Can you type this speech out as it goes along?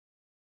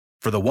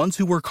For the ones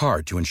who work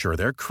hard to ensure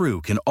their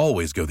crew can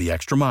always go the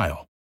extra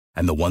mile,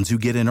 and the ones who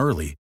get in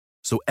early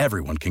so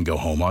everyone can go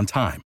home on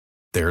time,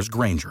 there's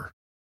Grainger,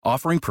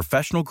 offering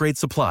professional-grade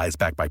supplies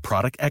backed by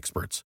product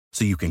experts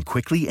so you can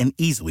quickly and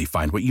easily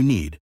find what you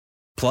need.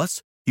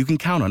 Plus, you can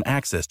count on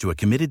access to a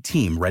committed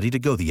team ready to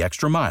go the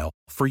extra mile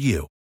for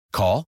you.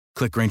 Call,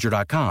 click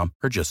Grainger.com,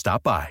 or just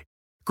stop by.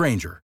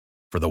 Grainger,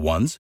 for the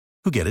ones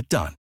who get it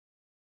done.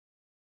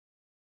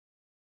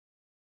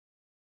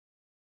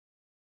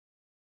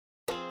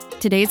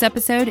 Today's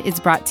episode is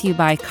brought to you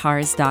by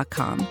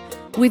Cars.com.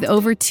 With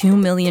over 2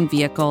 million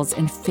vehicles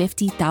and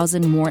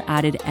 50,000 more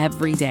added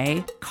every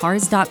day,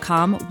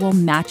 Cars.com will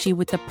match you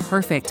with the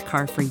perfect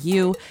car for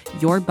you,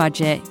 your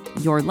budget,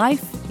 your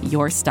life,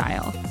 your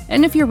style.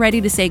 And if you're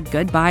ready to say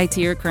goodbye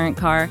to your current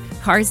car,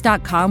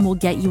 Cars.com will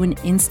get you an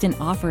instant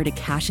offer to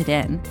cash it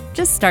in.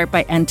 Just start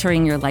by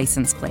entering your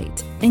license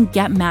plate and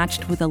get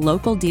matched with a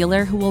local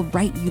dealer who will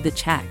write you the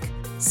check.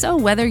 So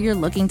whether you're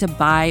looking to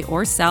buy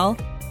or sell,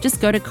 just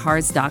go to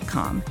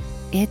Cars.com.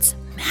 It's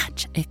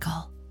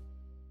magical.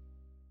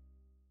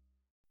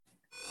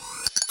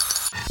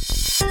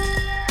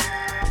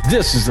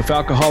 This is the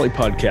Falcoholic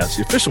Podcast,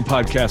 the official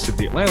podcast of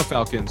the Atlanta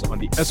Falcons on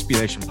the SB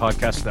Nation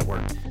Podcast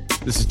Network.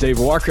 This is Dave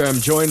Walker. I'm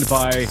joined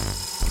by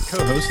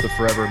co-host, the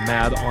forever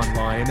mad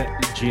online,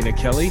 Gina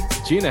Kelly.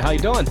 Gina, how you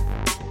doing?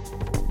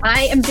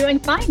 I am doing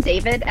fine,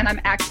 David, and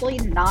I'm actually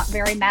not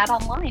very mad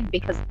online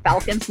because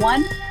Falcons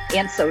won,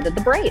 and so did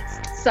the Braves.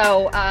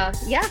 So,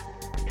 yeah,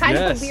 kind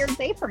of a weird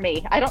day for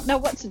me. I don't know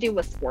what to do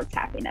with sports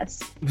happiness.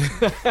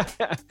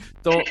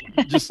 Don't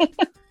just...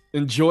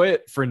 enjoy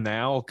it for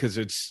now because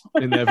it's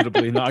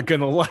inevitably not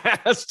going to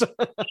last.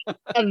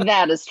 And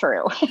that is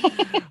true.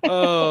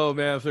 Oh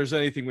man, if there's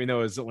anything we know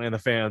as Atlanta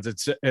fans,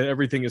 it's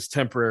everything is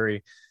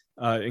temporary,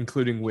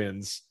 including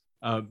wins.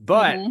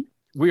 But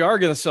we are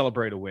going to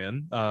celebrate a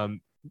win.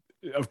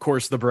 Of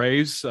course, the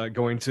Braves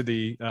going to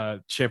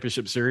the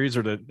championship series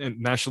or the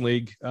National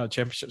League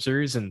championship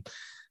series, and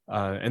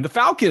the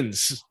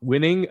Falcons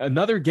winning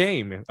another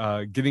game,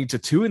 getting to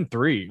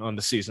 2-3 on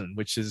the season,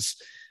 which is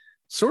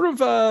sort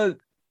of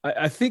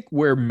I think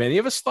where many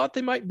of us thought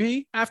they might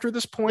be after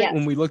this point.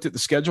 When we looked at the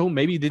schedule,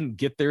 maybe didn't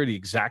get there the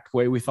exact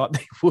way we thought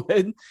they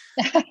would.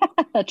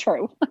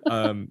 True.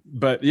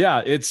 But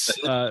yeah, it's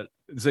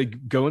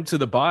like going to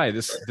the bye.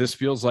 This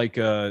feels like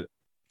I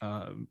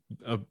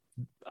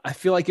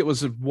feel like it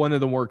was one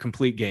of the more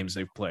complete games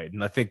they've played.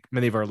 And I think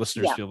many of our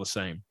listeners feel the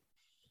same.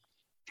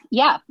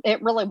 Yeah,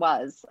 it really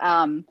was.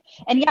 And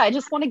yeah, I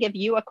just want to give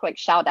you a quick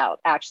shout out,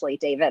 actually,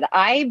 David.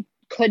 I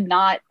could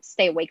not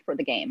stay awake for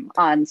the game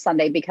on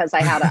Sunday because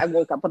I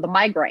woke up with a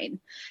migraine.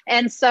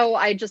 And so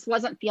I just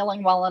wasn't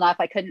feeling well enough.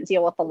 I couldn't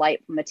deal with the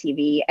light from the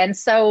TV. And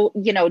so,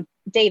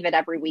 David,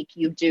 every week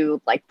you do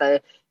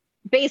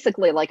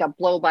basically like a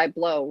blow by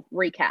blow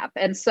recap.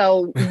 And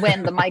so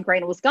when the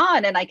migraine was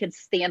gone and I could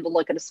stand to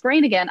look at a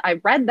screen again, I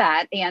read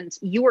that and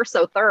you were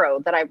so thorough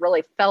that I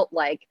really felt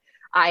like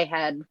I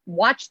had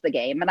watched the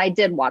game, and I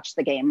did watch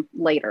the game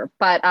later.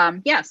 But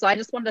so I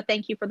just wanted to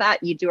thank you for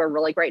that. You do a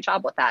really great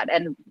job with that.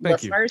 And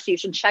listeners, you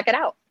should check it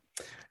out.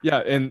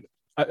 Yeah. And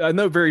I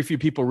know very few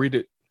people read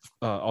it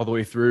all the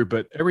way through,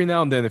 but every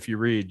now and then, if you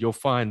read, you'll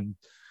find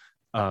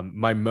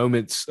my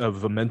moments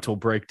of a mental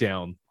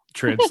breakdown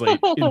translate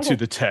into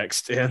the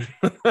text. And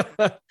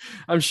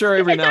I'm sure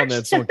every now and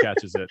then someone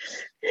catches it.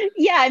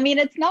 Yeah, I mean,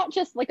 it's not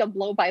just like a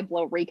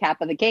blow-by-blow recap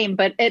of the game,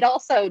 but it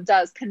also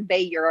does convey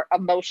your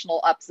emotional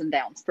ups and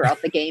downs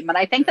throughout the game. And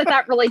I think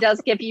that really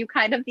does give you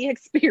kind of the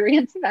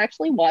experience of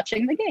actually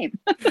watching the game.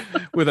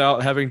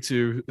 Without having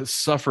to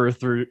suffer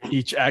through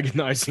each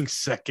agonizing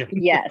second.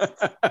 Yes.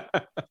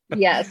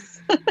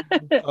 Yes.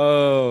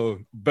 Oh,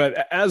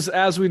 but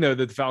as we know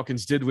that the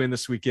Falcons did win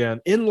this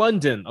weekend in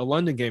London, a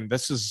London game.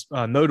 This is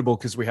notable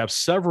because we have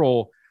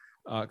several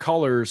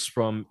callers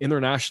from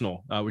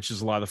international, which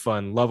is a lot of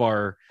fun. Love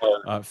our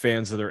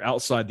fans that are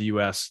outside the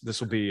U.S.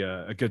 This will be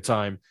a good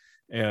time.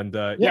 And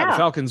the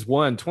Falcons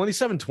won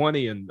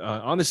 27-20. And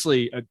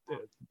honestly,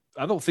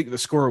 I don't think the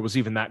score was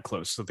even that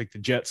close. I think the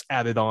Jets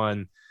added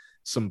on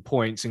some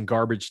points in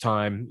garbage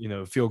time,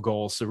 field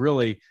goals. So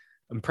really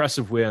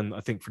impressive win,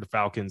 I think, for the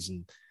Falcons.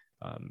 And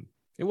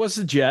it was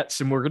the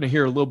Jets, and we're going to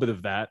hear a little bit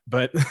of that.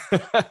 But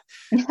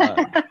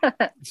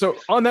so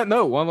on that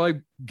note, why don't I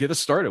get us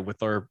started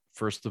with our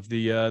first of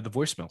the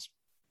voicemails?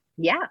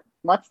 Yeah,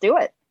 let's do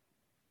it.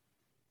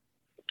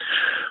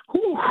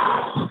 Whew.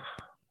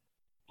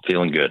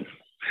 Feeling good.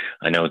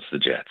 I know it's the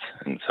Jets,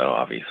 and so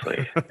obviously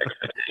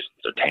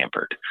expectations are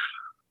tampered.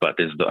 But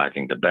this is, I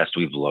think, the best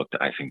we've looked.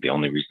 I think the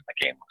only reason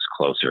the game was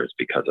closer is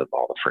because of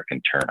all the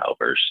freaking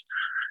turnovers.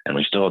 And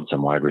we still had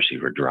some wide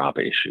receiver drop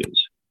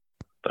issues.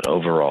 But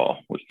overall,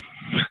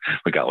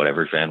 we got what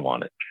every fan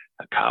wanted,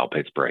 a Kyle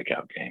Pitts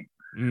breakout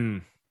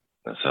game.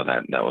 So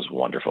that was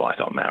wonderful. I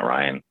thought Matt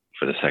Ryan,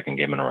 for the second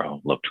game in a row,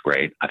 looked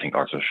great. I think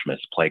Arthur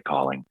Schmidt's play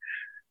calling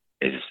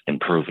is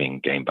improving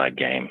game by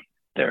game.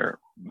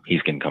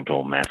 He's getting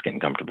comfortable, Matt's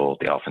getting comfortable,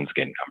 the offense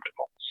getting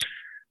comfortable.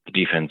 The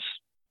defense,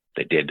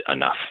 they did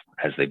enough,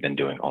 as they've been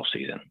doing all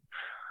season.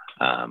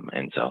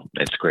 And so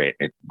it's great.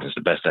 It's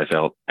the best I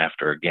felt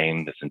after a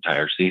game this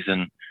entire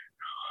season.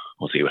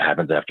 We'll see what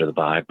happens after the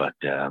bye, but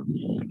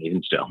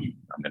even still,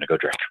 I'm going to go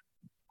drink.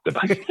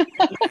 Goodbye.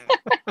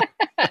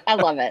 I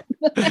love it.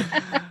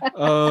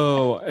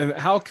 Oh, and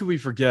how could we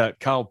forget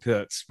Kyle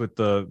Pitts with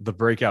the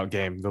breakout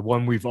game, the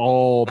one we've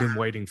all been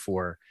waiting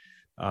for?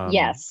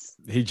 Yes.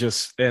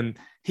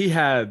 He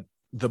had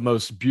the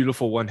most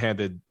beautiful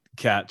one-handed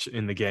catch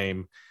in the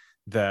game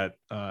that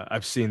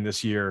I've seen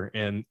this year,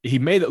 and he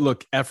made it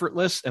look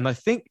effortless. And I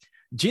think,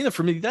 Gina,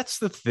 for me, that's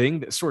the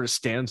thing that sort of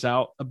stands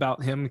out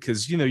about him,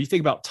 because, you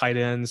think about tight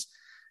ends,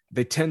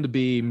 they tend to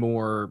be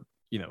more,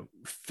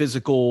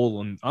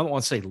 physical, and I don't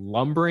want to say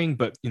lumbering,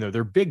 but,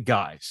 they're big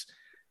guys.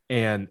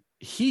 And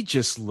he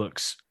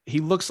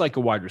looks like a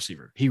wide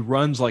receiver. He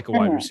runs like a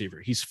wide receiver.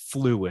 He's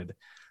fluid,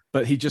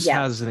 but he just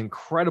has an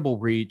incredible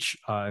reach,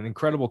 an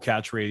incredible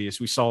catch radius.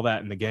 We saw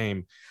that in the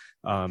game.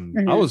 I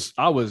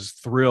was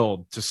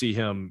thrilled to see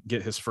him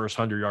get his first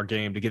 100-yard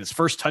game, to get his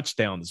first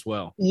touchdown as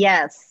well.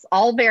 Yes,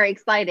 all very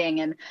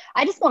exciting. And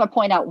I just want to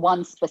point out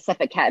one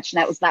specific catch,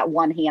 and that was that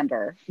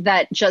one-hander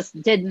that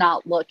just did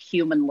not look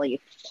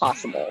humanly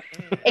possible.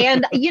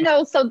 And,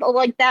 so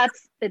like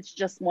it's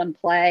just one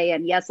play.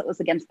 And yes, it was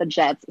against the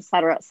Jets, et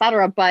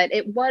cetera, but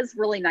it was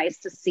really nice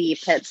to see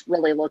Pitts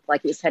really look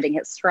like he's hitting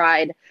his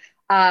stride.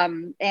 I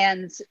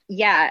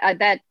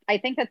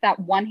think that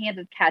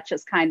one-handed catch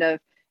is kind of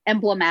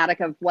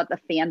emblematic of what the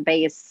fan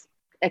base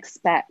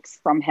expects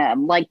from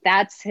him. Like,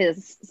 that's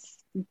his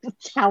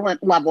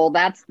talent level.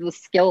 That's the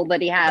skill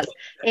that he has.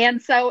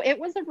 And so it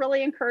was a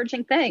really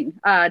encouraging thing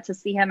to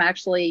see him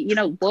actually,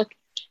 look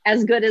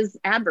as good as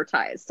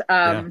advertised.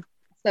 So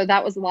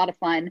that was a lot of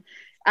fun.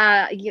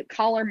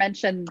 Caller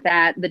mentioned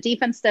that the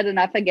defense did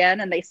enough again,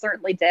 and they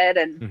certainly did.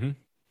 And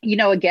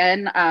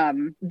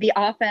the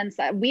offense,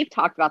 we've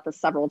talked about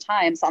this several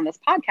times on this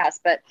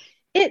podcast, but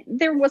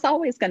there was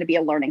always going to be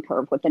a learning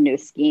curve with the new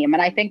scheme.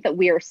 And I think that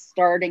we are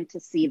starting to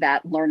see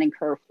that learning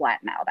curve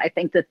flatten out. I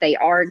think that they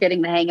are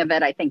getting the hang of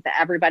it. I think that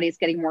everybody's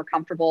getting more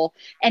comfortable.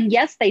 And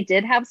yes, they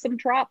did have some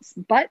drops,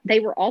 but they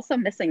were also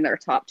missing their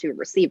top two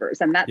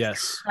receivers. And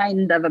that's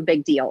kind of a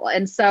big deal.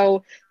 And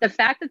so the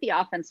fact that the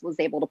offense was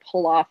able to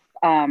pull off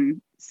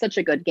such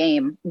a good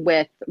game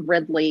with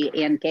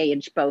Ridley and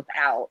Gage both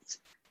out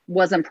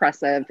was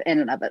impressive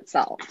in and of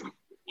itself.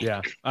 Yeah,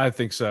 I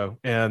think so.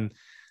 And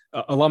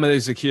Olamide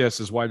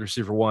Zaccheaus as wide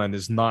receiver one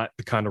is not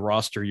the kind of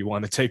roster you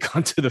want to take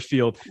onto the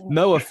field.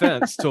 No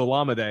offense to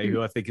Olamide,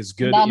 who I think is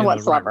good in the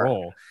right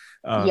role.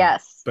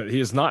 Yes. But he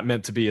is not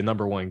meant to be a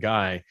number one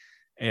guy.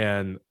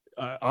 And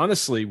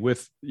honestly,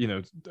 with,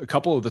 a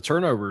couple of the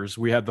turnovers,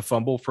 we had the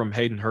fumble from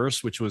Hayden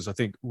Hurst, which was, I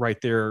think, right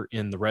there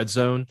in the red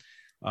zone.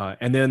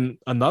 And then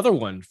another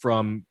one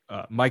from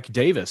Mike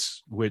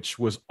Davis, which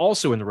was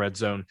also in the red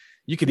zone.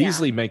 You could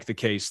easily make the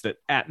case that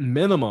at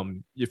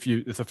minimum, if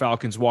the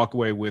Falcons walk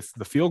away with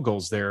the field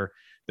goals there,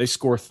 they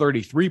score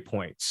 33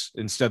 points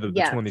instead of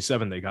the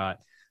 27 they got.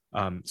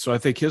 So I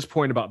think his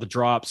point about the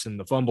drops and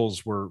the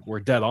fumbles were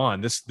dead on.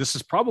 This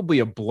is probably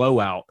a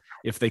blowout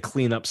if they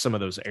clean up some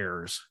of those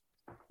errors.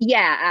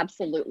 Yeah,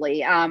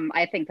 absolutely.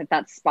 I think that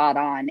that's spot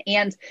on.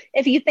 And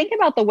if you think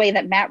about the way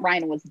that Matt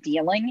Ryan was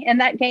dealing in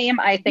that game,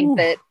 I think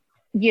that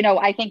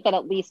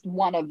at least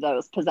one of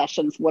those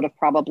possessions would have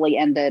probably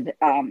ended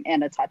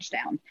in a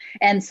touchdown.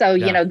 And so,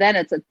 then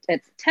it's a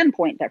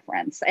 10-point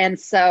difference. And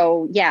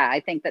so,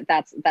 I think that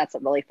that's a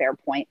really fair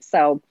point.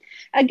 So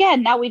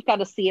again, now we've got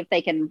to see if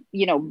they can,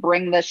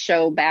 bring the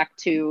show back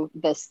to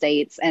the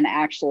States and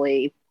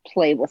actually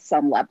play with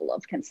some level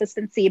of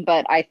consistency.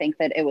 But I think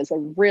that it was a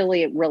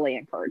really, really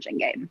encouraging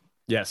game.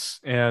 Yes.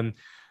 And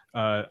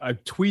I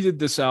tweeted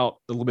this out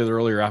a little bit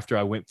earlier after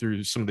I went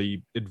through some of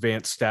the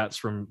advanced stats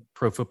from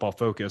Pro Football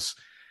Focus.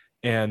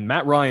 And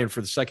Matt Ryan,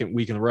 for the second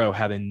week in a row,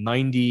 had a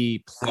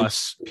 90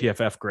 plus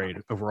PFF grade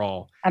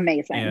overall.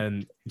 Amazing.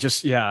 And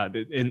just,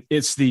 and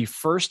it's the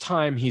first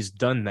time he's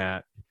done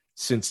that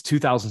since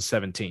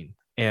 2017.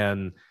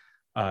 And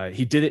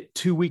he did it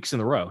 2 weeks in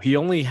a row. He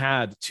only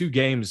had 2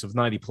 games of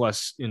 90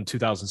 plus in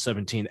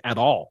 2017 at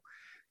all.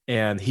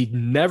 And he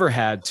never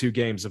had 2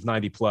 games of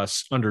 90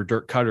 plus under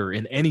Dirk Cutter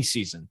in any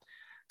season.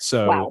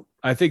 So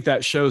I think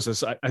that shows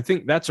us, I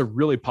think that's a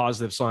really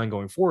positive sign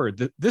going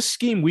forward. This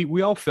scheme,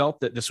 we all felt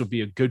that this would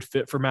be a good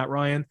fit for Matt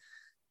Ryan.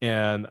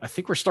 And I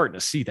think we're starting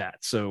to see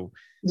that. So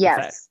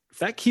yes, if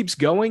that keeps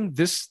going,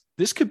 this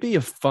could be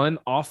a fun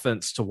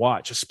offense to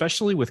watch,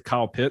 especially with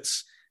Kyle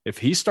Pitts. If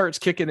he starts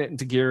kicking it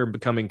into gear and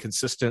becoming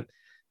consistent,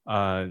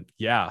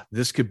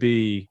 this could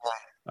be,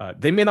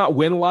 they may not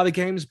win a lot of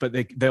games, but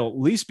they'll at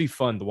least be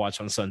fun to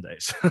watch on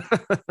Sundays.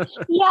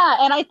 Yeah.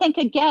 And I think,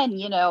 again,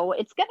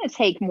 it's going to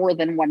take more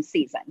than one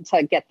season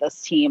to get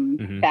this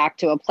team back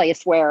to a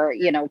place where,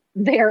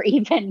 they're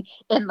even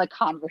in the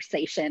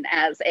conversation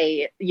as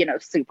a,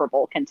 Super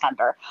Bowl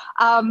contender.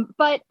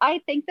 But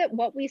I think that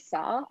what we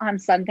saw on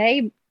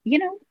Sunday,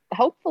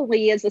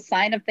 hopefully is a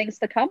sign of things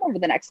to come over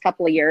the next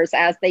couple of years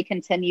as they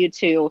continue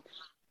to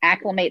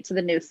acclimate to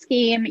the new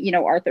scheme.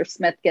 Arthur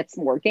Smith gets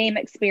more game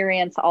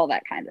experience, all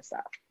that kind of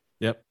stuff.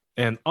 Yep.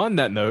 And on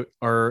that note,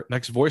 our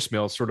next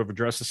voicemail sort of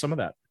addresses some of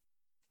that.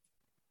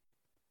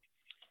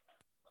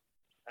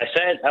 I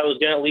said I was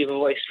going to leave a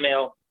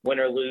voicemail, win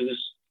or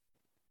lose.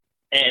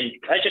 And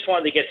I just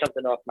wanted to get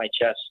something off my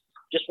chest.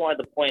 Just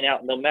wanted to point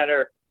out, no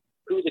matter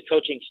who the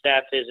coaching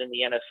staff is in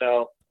the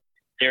NFL,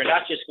 they're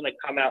not just going to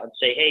come out and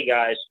say, hey,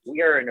 guys,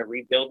 we are in a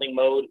rebuilding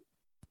mode,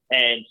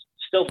 and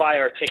still buy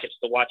our tickets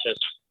to watch us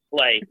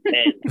play.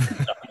 And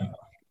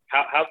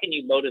how can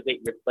you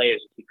motivate your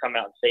players if you come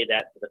out and say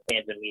that to the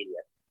fans and media?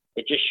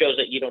 It just shows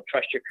that you don't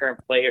trust your current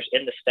players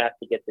and the staff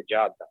to get the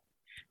job done.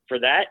 For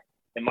that,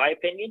 in my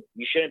opinion,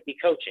 you shouldn't be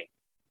coaching.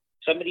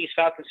 Some of these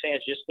Falcons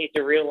fans just need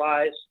to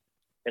realize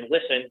and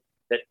listen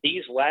that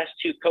these last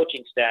two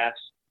coaching staffs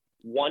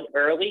won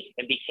early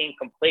and became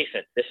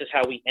complacent. This is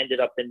how we ended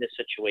up in this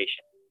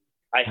situation.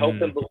 I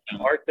hope and believe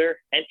Arthur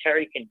and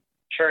Terry can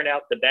churn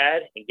out the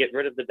bad and get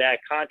rid of the bad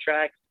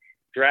contracts,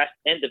 draft,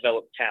 and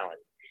develop talent.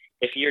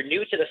 If you're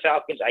new to the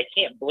Falcons, I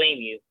can't blame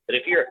you. But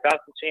if you're a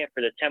Falcons fan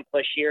for the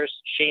 10-plus years,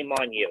 shame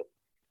on you.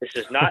 This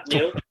is not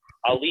new.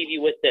 I'll leave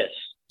you with this.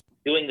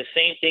 Doing the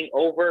same thing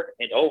over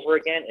and over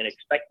again and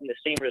expecting the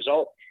same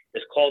result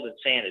is called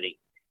insanity.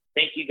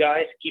 Thank you,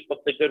 guys. Keep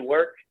up the good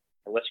work,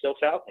 and let's go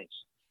Falcons.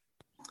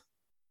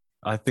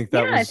 I think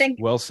that was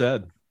well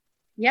said.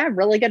 Yeah,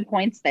 really good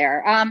points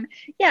there.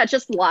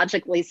 Just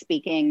logically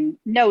speaking,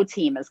 no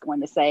team is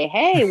going to say,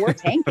 hey, we're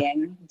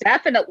tanking.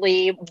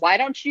 Definitely, why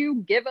don't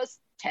you give us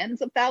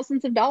tens of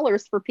thousands of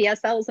dollars for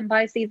PSLs and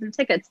buy season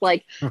tickets?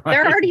 Like, right.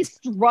 They're already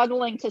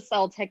struggling to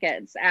sell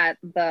tickets at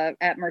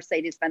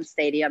Mercedes-Benz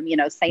Stadium. You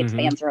know, Saints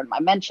fans are in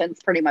my mentions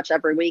pretty much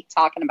every week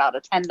talking about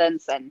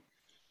attendance, and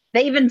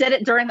they even did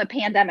it during the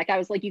pandemic. I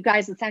was like, you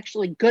guys, it's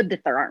actually good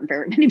that there aren't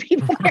very many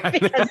people there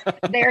because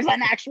there's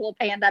an actual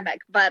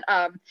pandemic. But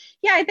I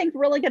think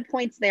really good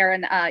points there.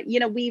 And,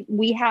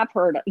 we have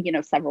heard,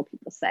 several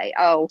people say,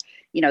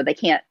 they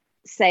can't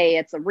say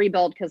it's a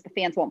rebuild because the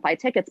fans won't buy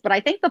tickets. But I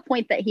think the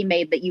point that he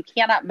made, that you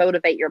cannot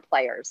motivate your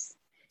players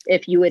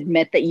if you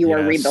admit that you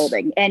are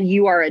rebuilding and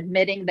you are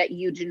admitting that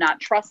you do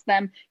not trust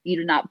them, you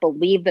do not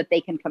believe that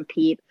they can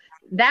compete.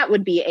 That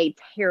would be a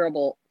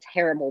terrible,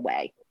 terrible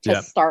way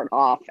to start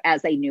off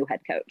as a new head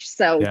coach.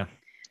 So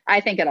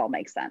I think it all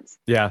makes sense.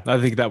 Yeah, I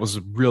think that was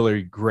a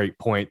really great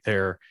point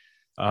there,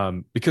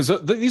 because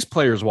these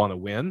players want to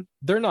win.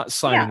 They're not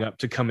signing up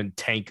to come and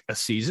tank a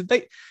season.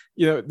 These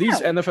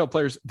NFL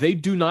players, they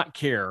do not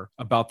care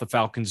about the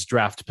Falcons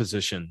draft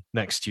position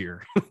next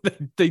year.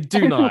 They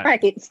do not.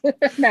 Right.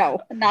 No,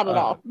 not at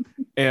all.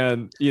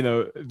 And,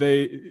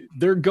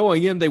 they're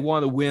going in, they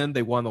want to win.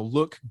 They want to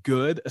look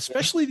good,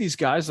 especially these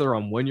guys that are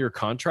on 1-year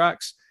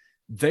contracts.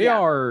 They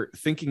are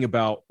thinking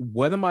about,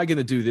 what am I going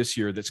to do this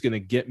year that's going to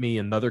get me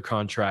another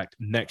contract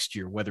next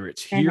year, whether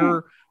it's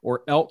here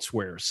or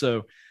elsewhere.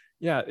 So,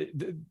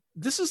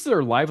 this is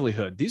their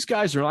livelihood. These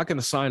guys are not going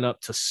to sign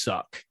up to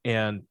suck.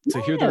 And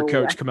to hear their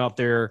coach come out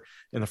there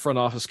in the front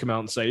office, come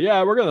out and say,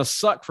 we're going to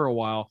suck for a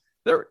while.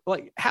 They're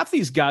like, half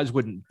these guys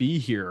wouldn't be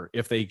here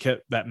if they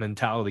kept that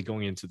mentality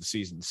going into the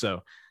season.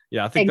 So,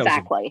 I think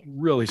that was a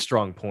really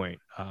strong point.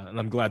 And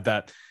I'm glad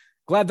that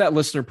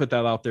listener put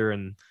that out there.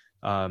 And,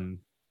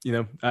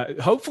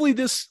 hopefully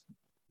this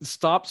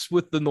stops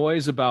with the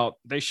noise about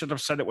they should have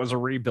said it was a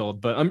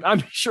rebuild, but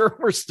I'm sure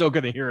we're still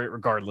going to hear it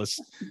regardless.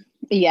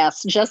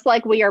 Yes, just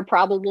like we are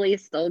probably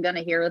still going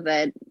to hear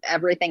that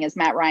everything is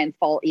Matt Ryan's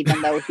fault,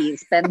 even though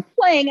he's been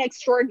playing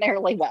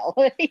extraordinarily well.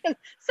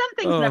 Some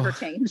things never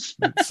change.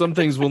 Some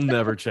things will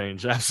never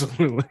change.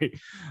 Absolutely.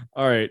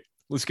 All right,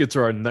 let's get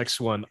to our next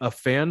one. A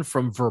fan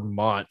from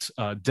Vermont.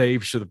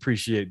 Dave should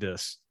appreciate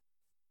this.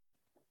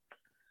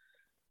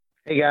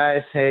 Hey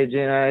guys, hey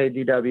Gina, hey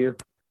DW.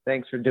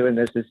 Thanks for doing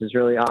this. This is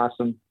really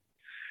awesome.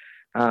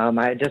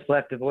 I just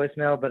left a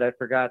voicemail, but I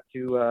forgot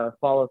to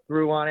follow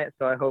through on it,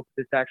 so I hope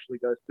this actually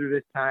goes through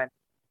this time.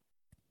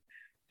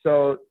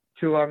 So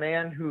to our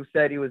man who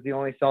said he was the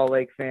only Salt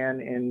Lake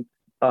fan and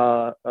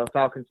a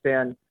Falcons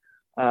fan,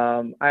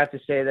 I have to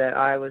say that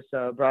I was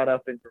brought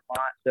up in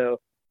Vermont, so,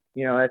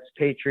 that's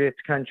Patriots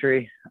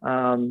country.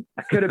 I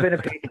could have been a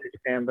Patriots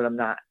fan, but I'm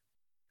not.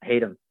 I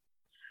hate them.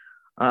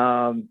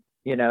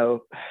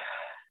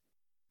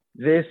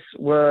 This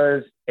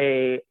was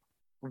a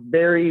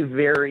very,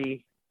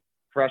 very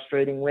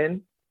frustrating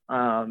win.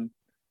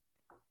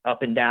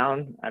 Up and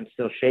down. I'm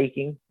still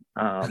shaking.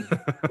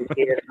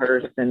 It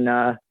hurts. And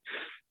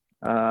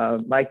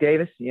Mike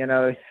Davis,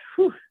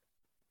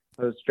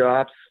 those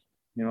drops,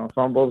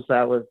 fumbles,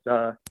 that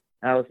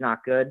was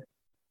not good.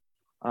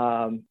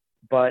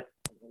 But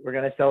we're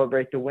going to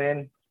celebrate the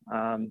win.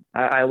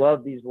 I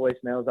love these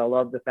voicemails. I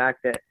love the fact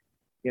that,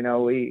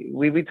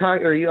 we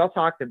talked, or you all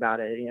talked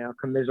about it,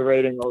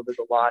 commiserating over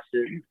the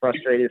losses,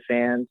 frustrated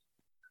fans.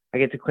 I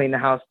get to clean the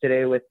house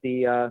today with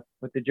the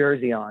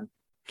jersey on.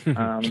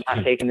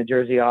 Not taking the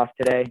jersey off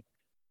today,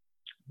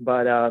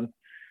 but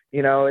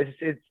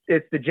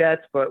it's the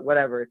Jets, but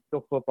whatever, it's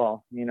still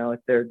football.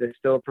 They're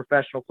still a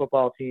professional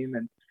football team,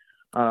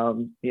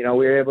 and we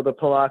were able to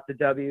pull off the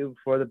W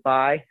before the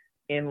bye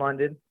in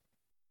London.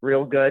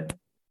 Real good.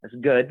 That's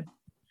good.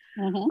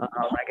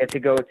 I get to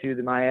go to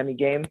the Miami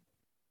game.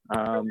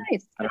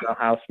 Nice. I don't know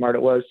how smart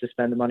it was to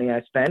spend the money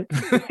I spent,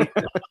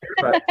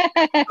 but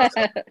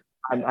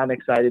I'm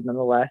excited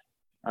nonetheless.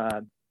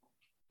 I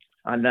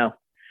don't know.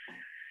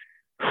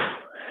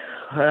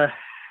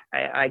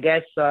 I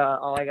guess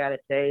all I gotta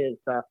say is,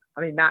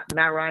 Matt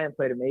Ryan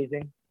played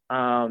amazing.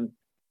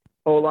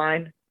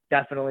 O-line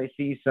definitely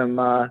see some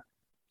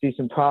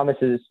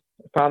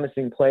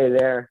promising play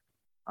there.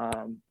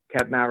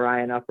 Kept Matt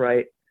Ryan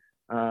upright.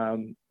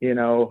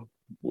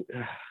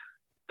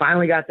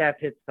 Finally got that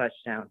Pitts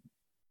touchdown.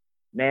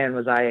 Man,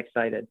 was I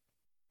excited.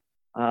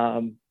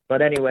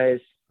 But anyways,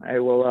 I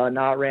will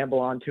not ramble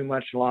on too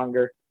much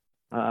longer.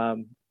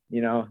 Again,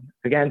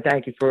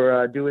 thank you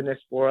for doing this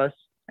for us.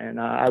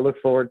 And I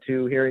look forward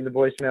to hearing the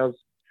voicemails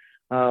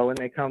when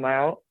they come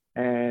out.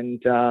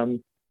 And,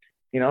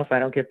 if I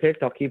don't get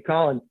picked, I'll keep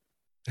calling.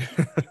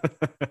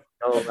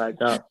 Oh, my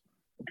God.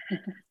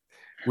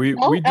 We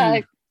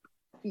do.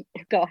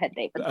 Go ahead,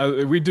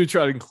 David. We do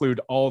try to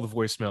include all the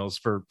voicemails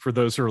for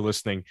those who are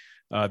listening.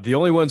 The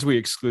only ones we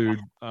exclude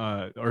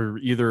are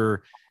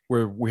either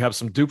where we have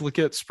some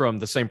duplicates from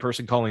the same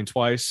person calling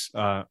twice,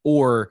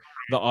 or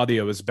the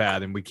audio is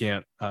bad and we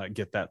can't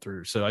get that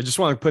through. So I just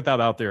want to put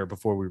that out there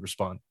before we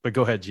respond. But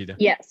go ahead, Gita.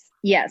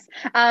 Yes.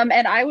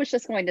 And I was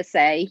just going to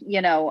say,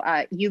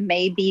 you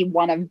may be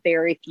one of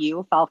very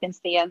few Falcons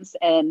fans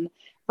in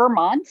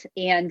Vermont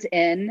and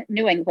in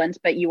New England,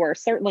 but you are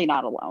certainly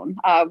not alone.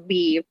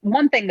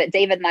 One thing that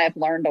David and I have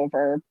learned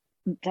over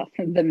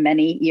the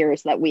many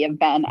years that we have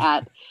been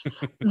at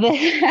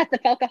the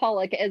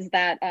Falcoholic is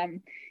that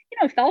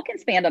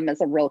Falcons fandom is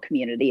a real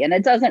community, and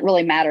it doesn't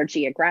really matter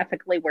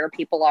geographically where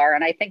people are.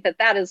 And I think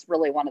that is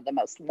really one of the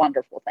most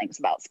wonderful things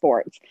about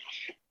sports.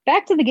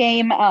 Back to the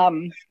game.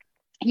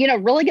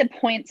 Really good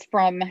points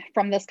from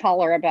this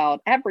caller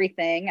about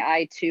everything.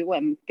 I too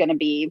am going to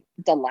be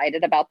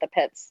delighted about the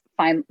Pitts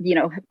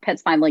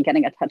finally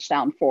getting a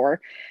touchdown for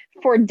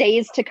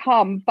days to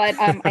come. But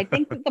I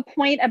think that the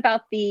point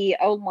about the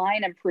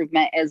O-line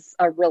improvement is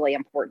a really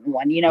important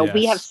one. Yes.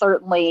 We have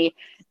certainly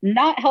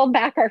not held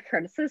back our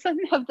criticism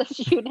of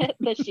this unit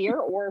this year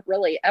or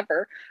really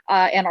ever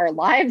in our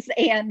lives.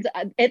 And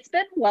it's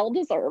been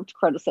well-deserved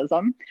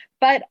criticism,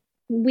 but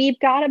we've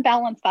got to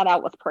balance that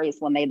out with praise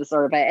when they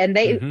deserve it. And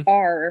they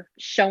are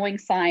showing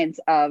signs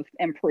of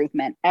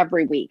improvement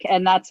every week.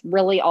 And that's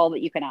really all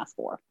that you can ask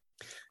for.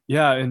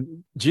 Yeah.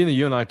 And Gina,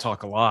 you and I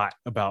talk a lot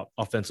about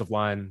offensive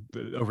line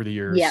over the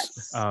years.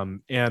 Yes.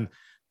 And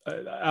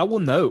I will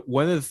note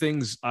one of the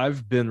things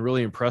I've been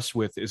really impressed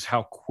with is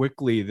how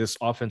quickly this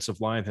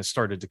offensive line has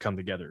started to come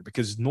together,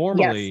 because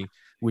normally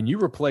when you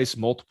replace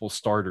multiple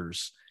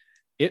starters,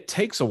 it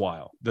takes a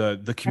while.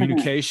 The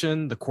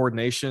communication, the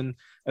coordination,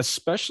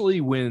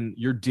 especially when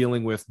you're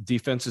dealing with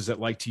defenses that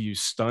like to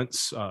use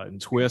stunts and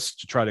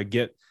twists to try to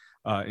get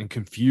and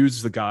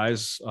confuse the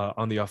guys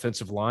on the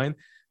offensive line.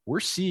 We're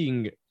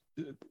seeing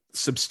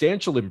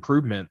substantial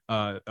improvement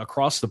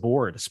across the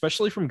board,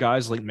 especially from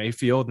guys like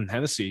Mayfield and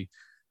Hennessy,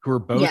 who are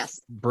both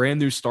brand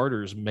new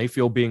starters.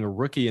 Mayfield being a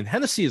rookie, and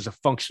Hennessy is a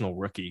functional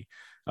rookie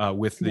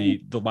with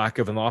the lack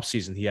of an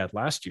offseason he had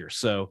last year.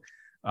 So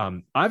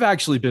I've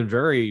actually been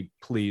very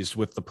pleased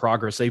with the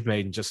progress they've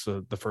made in just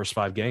the first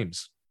 5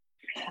 games.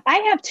 I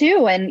have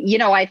too. And,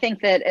 I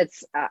think that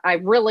I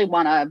really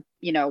want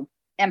to,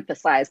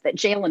 emphasize that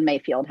Jalen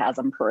Mayfield has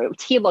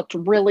improved. He looked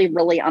really,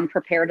 really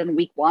unprepared in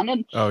week 1.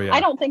 And I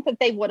don't think that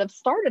they would have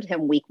started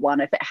him week 1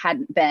 if it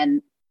hadn't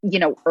been,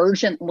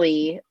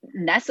 urgently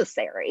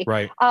necessary.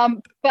 Right.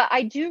 But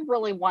I do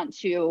really want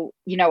to,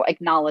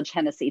 acknowledge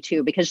Hennessy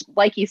too, because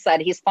like you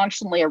said, he's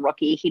functionally a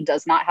rookie. He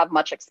does not have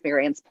much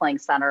experience playing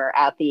center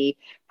at the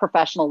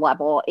professional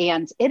level.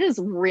 And it is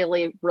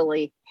really,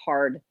 really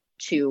hard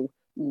to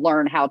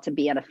learn how to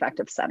be an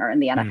effective center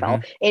in the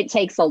NFL. It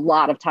takes a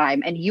lot of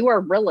time, and you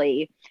are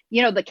really,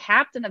 the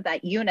captain of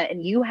that unit,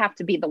 and you have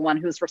to be the one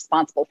who's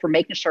responsible for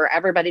making sure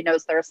everybody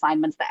knows their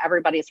assignments, that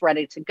everybody's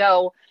ready to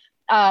go.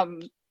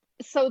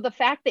 So the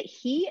fact that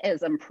he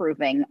is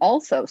improving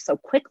also so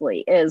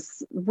quickly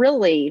is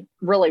really,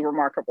 really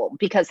remarkable,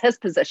 because his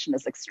position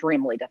is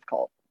extremely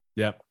difficult.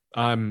 Yeah,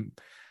 I'm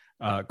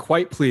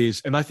quite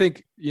pleased. And I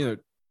think,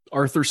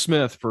 Arthur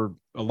Smith, for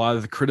a lot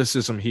of the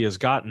criticism he has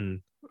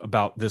gotten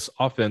about this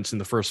offense in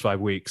the first 5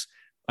 weeks,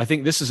 I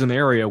think this is an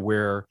area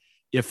where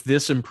if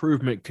this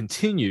improvement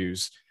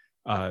continues,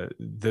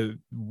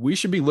 we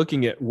should be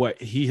looking at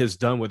what he has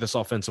done with this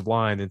offensive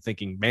line and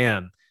thinking,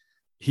 man,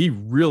 he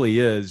really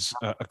is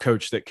a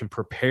coach that can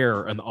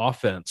prepare an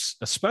offense,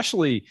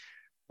 especially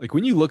like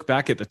when you look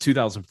back at the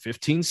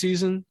 2015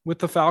 season with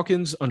the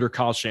Falcons under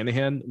Kyle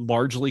Shanahan,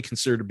 largely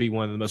considered to be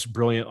one of the most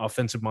brilliant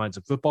offensive minds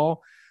of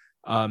football.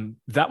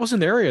 That was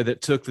an area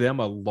that took them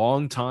a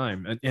long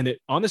time. And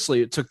it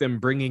took them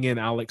bringing in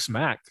Alex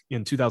Mack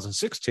in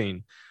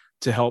 2016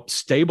 to help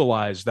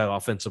stabilize that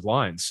offensive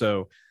line.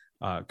 So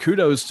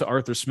kudos to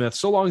Arthur Smith.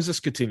 So long as this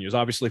continues,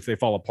 obviously, if they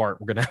fall apart,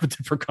 we're going to have a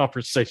different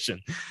conversation.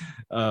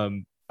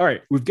 All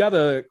right. We've got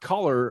a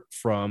caller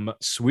from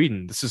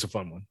Sweden. This is a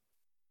fun one.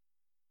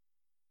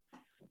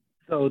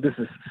 So this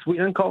is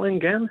Sweden calling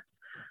again.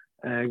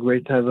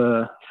 Great to have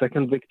a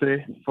second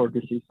victory for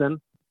the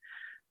season.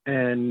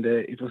 And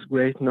it was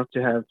great not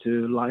to have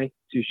to lie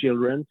to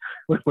children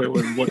when we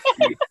were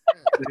watching.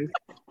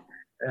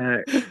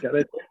 I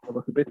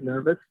was a bit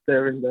nervous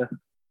there in the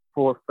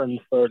fourth and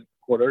third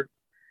quarter.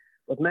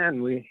 But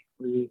man, we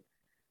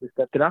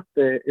stepped it up.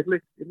 It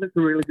looked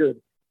really good,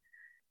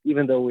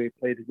 even though we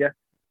played it yet.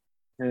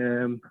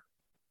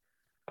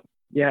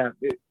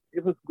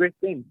 It was a great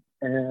thing.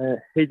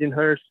 Hayden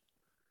Hurst,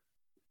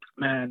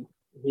 man,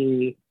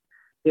 he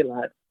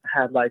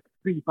had like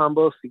 3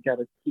 fumbles. He got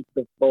to keep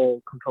the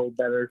ball control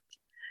better,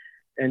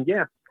 and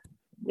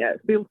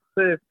it feels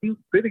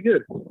pretty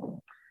good.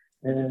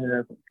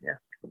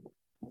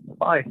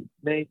 Bye,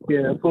 make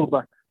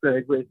fullbacks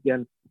great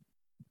again.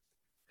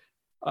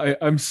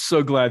 I'm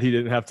so glad he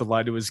didn't have to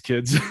lie to his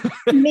kids.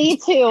 Me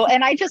too.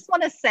 And I just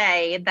want to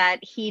say that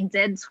he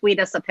did tweet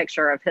us a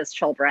picture of his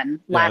children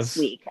last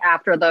week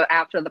after the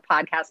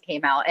podcast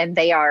came out, and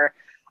they are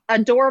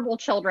adorable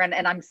children.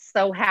 And I'm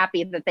so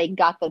happy that they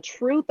got the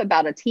truth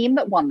about a team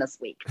that won this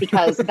week,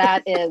 because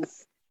that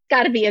is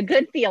got to be a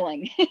good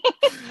feeling.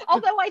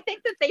 Although I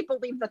think that they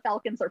believe the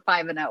Falcons are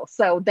 5-0,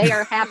 so they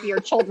are happier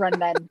children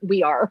than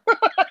we are.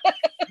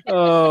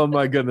 Oh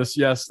my goodness.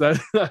 Yes.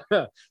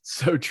 That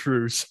so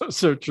true.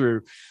 So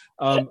true.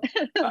 I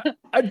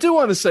do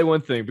want to say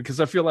one thing, because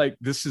I feel like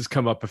this has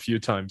come up a few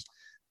times.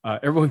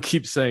 Everyone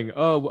keeps saying,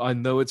 oh, I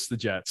know it's the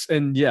Jets.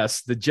 And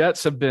yes, the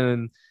Jets have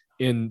been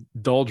in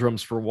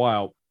doldrums for a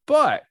while,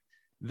 but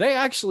they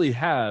actually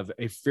have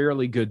a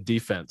fairly good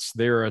defense.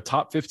 They're a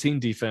top 15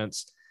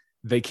 defense.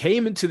 They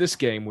came into this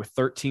game with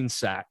 13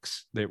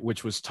 sacks,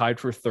 which was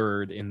tied for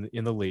third in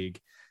the league.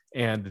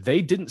 And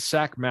they didn't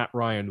sack Matt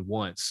Ryan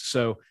once.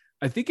 So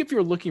I think if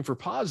you're looking for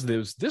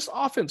positives, this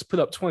offense put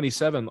up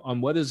 27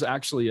 on what is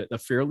actually a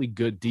fairly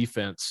good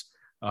defense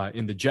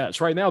in the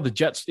Jets. Right now, the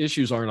Jets'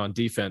 issues aren't on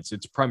defense.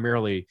 It's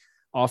primarily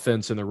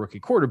offense and the rookie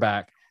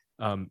quarterback.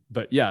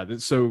 But yeah,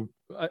 so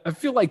I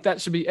feel like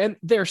that should be, and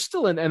they're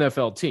still an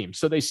NFL team,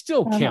 so they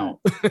still count.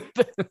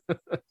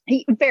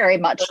 Very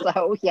much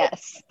so,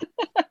 yes.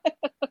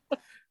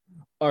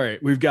 All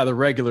right, we've got a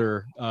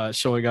regular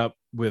showing up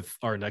with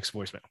our next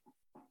voicemail.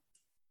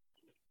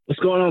 What's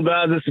going on,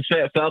 guys? It's the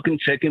Fat Falcon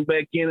checking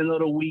back in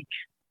another week.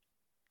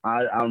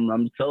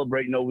 I'm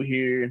celebrating over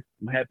here.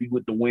 I'm happy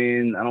with the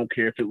win. I don't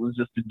care if it was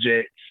just the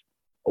Jets.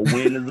 A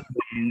win is a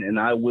win, and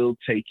I will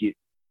take it.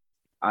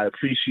 I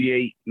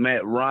appreciate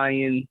Matt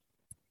Ryan.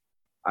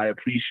 I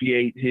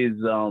appreciate his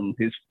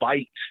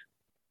fight.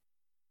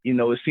 You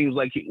know, it seems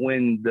like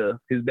when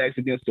his back's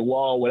against the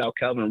wall without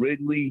Calvin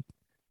Ridley,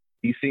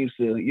 he seems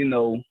to, you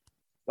know,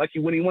 like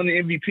when he won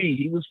the MVP,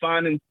 he was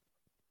throwing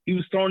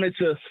it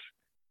to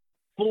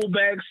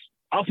fullbacks,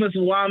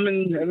 offensive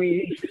linemen. I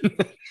mean,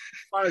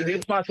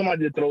 he'll find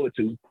somebody to throw it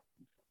to.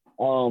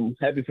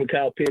 Happy for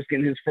Kyle Pitts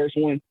getting his first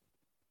one.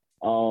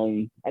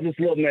 I just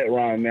love Matt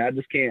Ryan, man.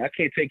 I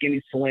can't take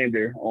any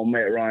slander on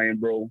Matt Ryan,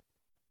 bro.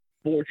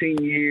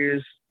 14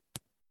 years,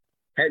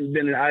 hadn't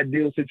been an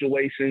ideal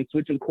situation,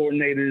 switching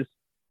coordinators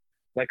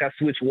like I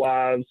switch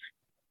wives.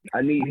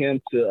 I need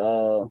him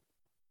to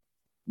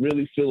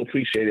really feel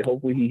appreciated.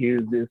 Hopefully he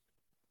hears this,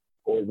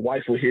 or his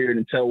wife will hear it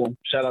and tell him,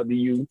 shout out to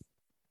you,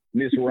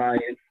 Miss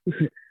Ryan.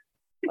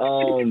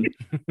 Him,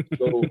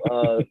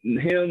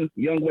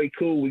 Younghoe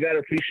Koo, we got to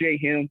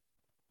appreciate him.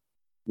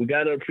 We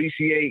got to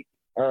appreciate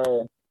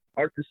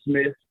Arthur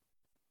Smith.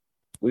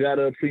 We got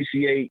to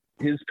appreciate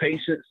his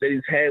patience that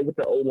he's had with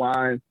the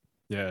O-line.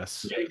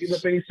 Yes. He didn't give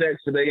up any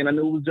sacks today, and I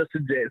knew it was just the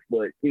Jets,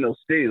 but, you know,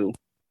 still,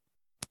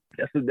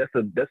 that's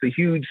a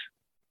huge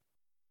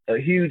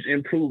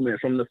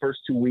improvement from the first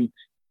 2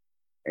 weeks.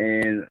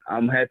 And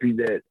I'm happy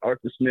that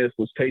Arthur Smith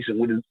was patient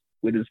with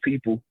his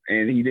people,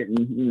 and he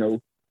didn't, you know,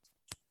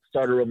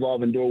 start a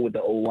revolving door with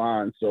the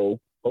O-line. So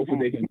hopefully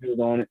they can build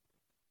on it.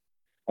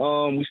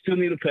 We still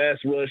need a pass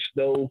rush,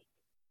 though.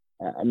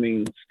 I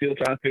mean, still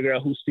trying to figure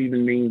out who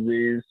Steven Means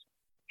is.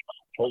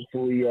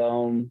 Hopefully,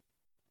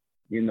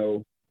 you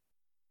know,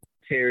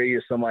 Terry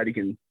or somebody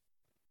can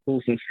pull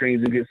some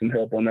strings and get some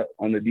help on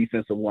the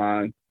defensive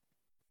line.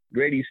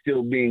 Grady's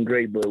still being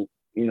great, but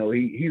you know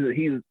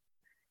he's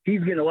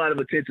getting a lot of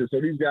attention. So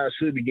these guys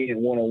should be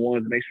getting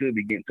one-on-ones, and they should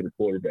be getting to the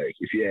quarterback,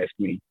 if you ask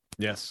me.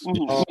 Yes.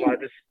 I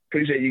just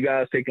appreciate you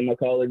guys taking my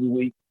call every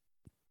week.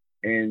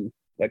 And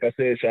like I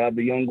said, shout out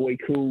to Younghoe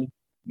Koo,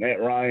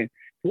 Matt Ryan.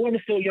 Whoever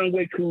stole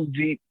Younghoe Koo's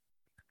Jeep,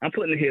 I'm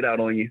putting a hit out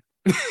on you.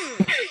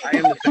 I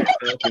am the Fat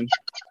Falcon.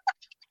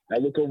 I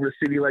look over the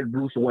city like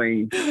Bruce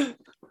Wayne.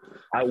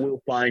 I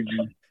will find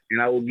you,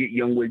 and I will get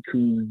Younghoe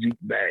Koo's Jeep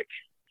back.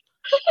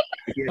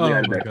 Oh,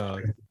 my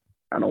God.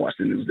 I don't watch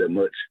the news that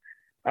much.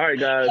 All right,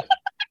 guys.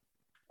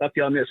 Talk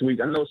to y'all next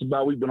week. I know it's a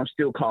bye week, but I'm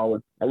still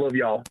calling. I love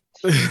y'all.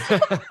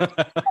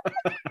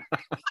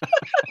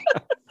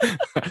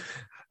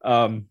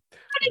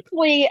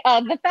 Honestly,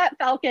 the Fat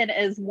Falcon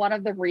is one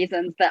of the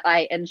reasons that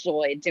I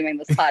enjoy doing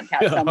this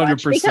podcast so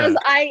much 100%. Because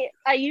I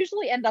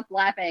usually end up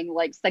laughing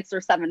like 6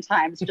 or 7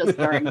 times just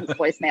during his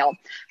voicemail.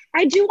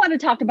 I do want to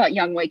talk about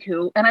Younghoe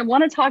Koo, and I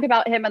want to talk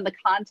about him in the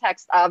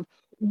context of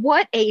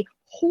what a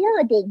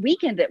horrible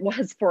weekend it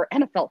was for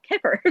NFL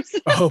kickers.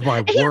 Oh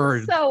my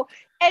word.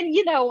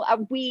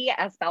 And we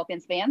as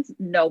Falcons fans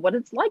know what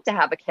it's like to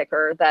have a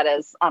kicker that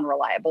is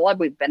unreliable. And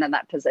we've been in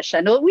that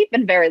position. We've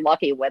been very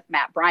lucky with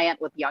Matt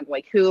Bryant, with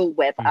Younghoe Koo,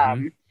 with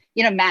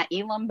Matt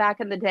Elam back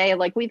in the day.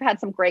 Like, we've had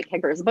some great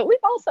kickers, but we've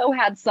also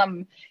had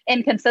some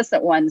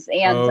inconsistent ones.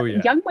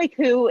 And Younghoe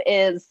Koo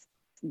is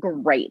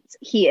great.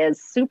 He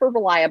is super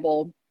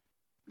reliable.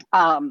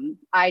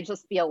 I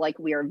just feel like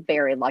we are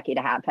very lucky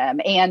to have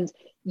him. And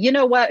you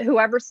know what?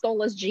 Whoever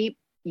stole his Jeep,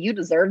 you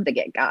deserve to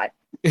get got.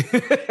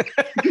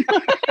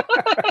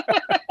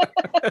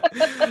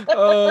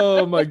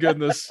 Oh my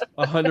goodness,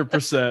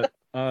 100%.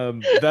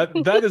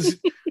 That is,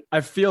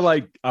 I feel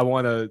like I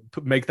want to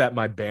make that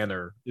my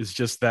banner, is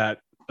just that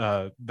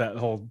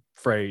whole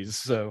phrase.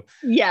 So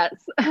yes.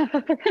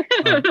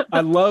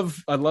 I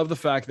love the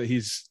fact that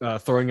he's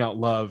throwing out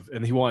love,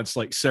 and he wants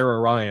like Sarah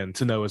Ryan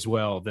to know as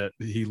well that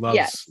he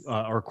loves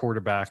our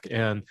quarterback.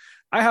 And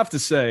I have to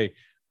say,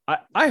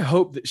 I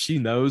hope that she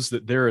knows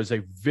that there is a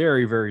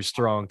very, very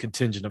strong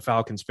contingent of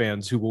Falcons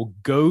fans who will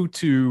go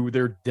to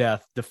their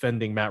death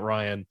defending Matt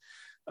Ryan.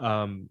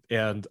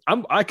 And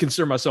I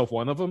consider myself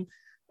one of them.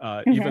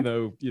 Even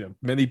though,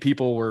 many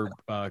people were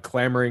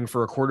clamoring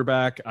for a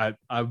quarterback, I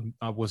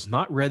was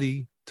not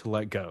ready to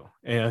let go.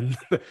 And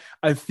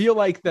I feel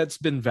like that's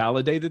been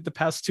validated the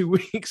past 2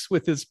 weeks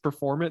with his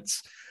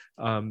performance.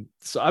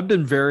 So I've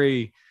been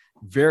very,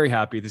 very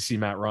happy to see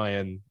Matt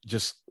Ryan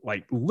just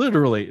like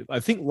literally,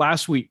 I think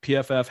last week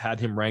PFF had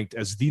him ranked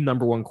as the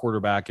number 1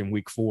 quarterback in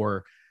week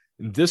 4.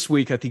 And this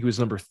week, I think he was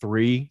number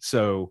 3.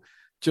 So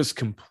just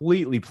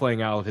completely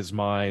playing out of his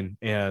mind.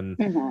 And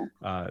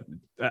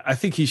I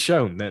think he's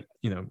shown that,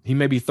 he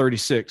may be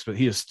 36, but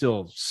he is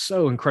still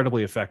so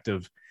incredibly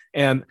effective.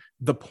 And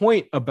the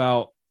point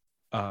about,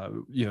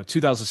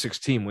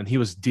 2016, when he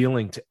was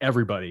dealing to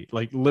everybody,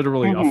 like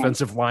literally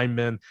offensive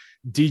linemen,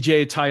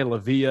 DJ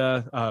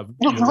Tailavia,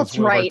 was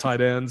one of our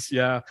tight ends.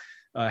 Yeah.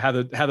 Had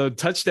a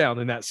touchdown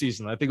in that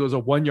season. I think it was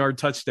a 1-yard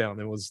touchdown.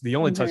 It was the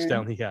only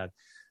touchdown he had.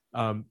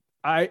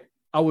 I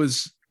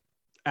was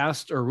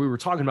asked, or we were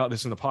talking about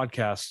this in the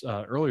podcast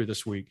earlier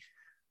this week.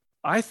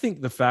 I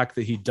think the fact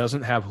that he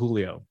doesn't have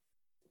Julio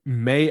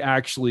may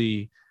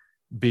actually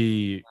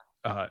be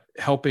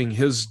helping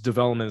his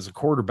development as a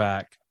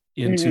quarterback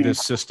into this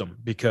system,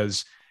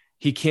 because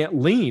he can't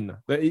lean.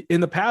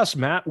 In the past,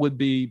 Matt would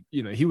be,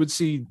 he would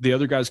see the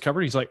other guys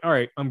covered. He's like, all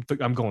right, I'm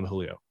going to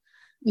Julio.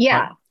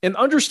 Yeah. And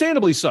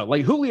understandably so.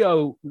 Like,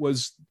 Julio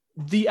was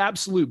the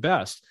absolute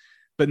best.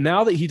 But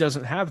now that he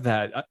doesn't have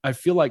that, I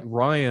feel like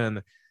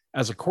Ryan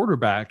as a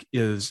quarterback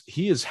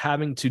is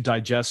having to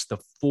digest the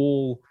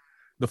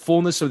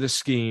fullness of this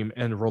scheme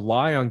and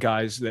rely on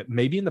guys that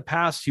maybe in the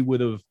past he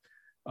would have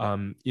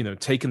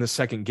taken the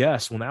second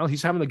guess. Well, now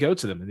he's having to go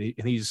to them, and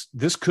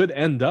this could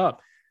end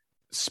up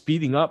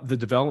speeding up the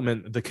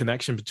development, the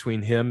connection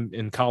between him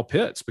and Kyle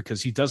Pitts,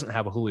 because he doesn't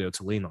have a Julio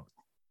to lean on.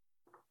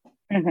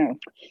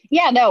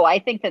 Yeah, no, I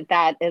think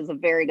that is a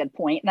very good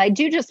point. And I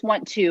do just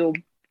want to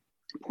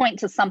point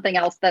to something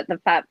else that the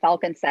Fat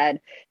Falcon said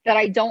that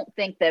I don't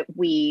think that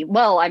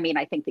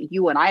I think that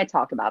you and I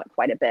talk about it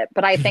quite a bit,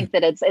 but I think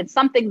that it's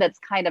something that's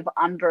kind of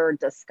under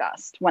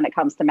discussed when it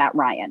comes to Matt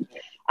Ryan.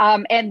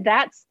 And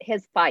that's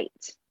his fight.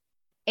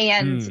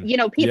 And,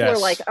 people are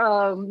like,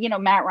 oh,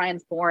 Matt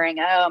Ryan's boring.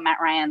 Oh, Matt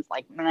Ryan's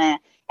like, meh.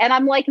 And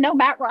I'm like, no,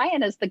 Matt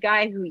Ryan is the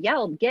guy who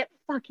yelled, get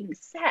fucking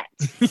set.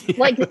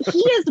 Like, he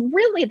is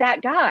really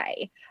that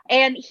guy.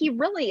 And he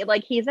really,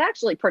 he's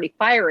actually pretty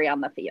fiery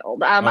on the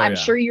field. I'm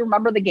sure you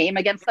remember the game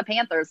against the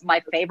Panthers,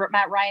 my favorite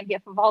Matt Ryan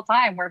gif of all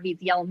time, where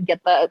he's yelling,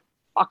 get the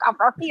fuck off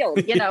our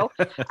field, Yes.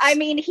 I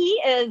mean,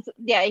 he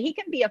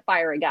can be a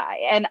fiery guy,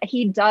 and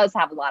he does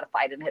have a lot of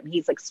fight in him.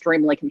 He's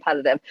extremely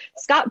competitive.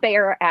 Scott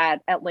Bair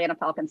at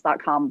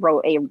AtlantaFalcons.com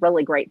wrote a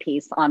really great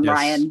piece on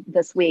Ryan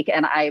this week,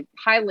 and I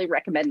highly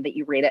recommend that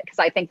you read it, because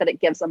I think that it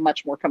gives a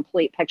much more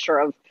complete picture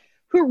of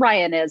who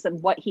Ryan is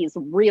and what he's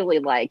really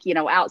like,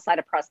 outside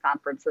of press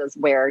conferences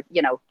where,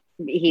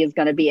 he is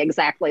going to be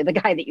exactly the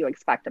guy that you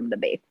expect him to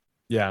be.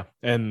 Yeah.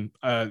 And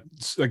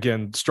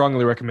again,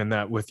 strongly recommend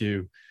that with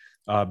you.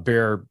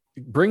 Bear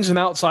brings an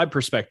outside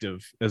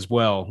perspective as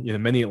well.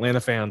 Many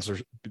Atlanta fans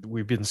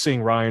we've been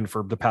seeing Ryan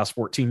for the past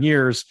 14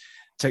 years,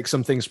 take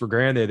some things for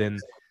granted. And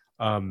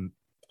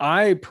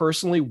I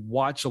personally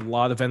watch a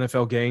lot of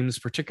NFL games,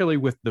 particularly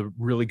with the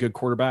really good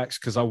quarterbacks,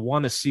 because I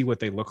want to see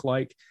what they look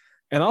like.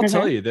 And I'll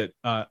tell you that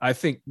I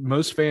think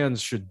most fans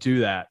should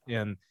do that.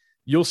 And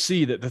you'll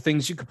see that the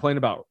things you complain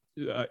about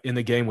in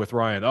the game with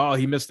Ryan, oh,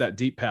 he missed that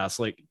deep pass.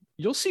 Like,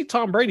 you'll see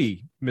Tom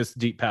Brady miss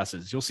deep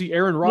passes. You'll see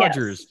Aaron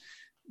Rodgers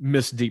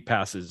miss deep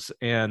passes.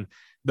 And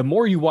the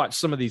more you watch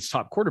some of these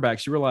top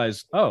quarterbacks, you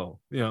realize,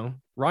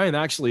 Ryan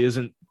actually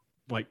isn't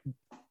like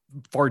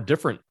far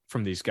different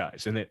from these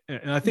guys. And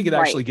I think it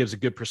actually gives a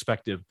good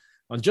perspective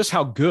on just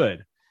how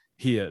good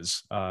he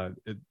is,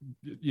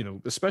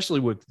 especially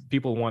with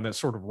people want to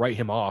sort of write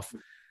him off,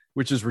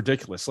 which is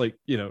ridiculous. Like,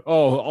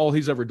 all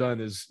he's ever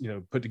done is,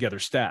 put together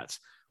stats.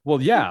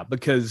 Well, yeah,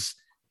 because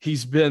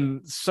he's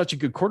been such a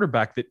good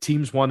quarterback that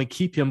teams want to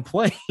keep him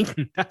playing.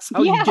 That's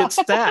how you get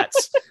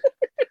stats.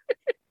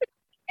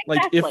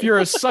 Like if you're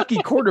a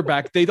sucky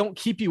quarterback, they don't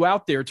keep you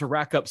out there to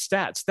rack up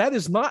stats. That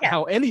is not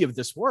how any of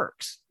this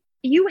works.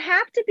 You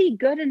have to be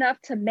good enough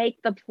to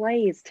make the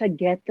plays to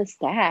get the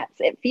stats.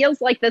 It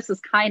feels like this is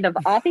kind of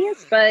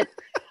obvious, but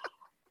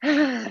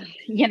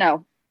you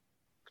know,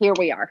 here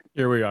we are.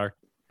 Here we are.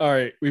 All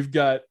right. We've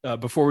got,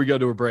 before we go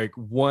to a break,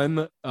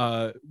 one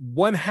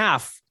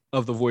half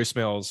of the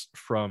voicemails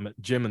from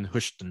Jim and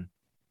Houston.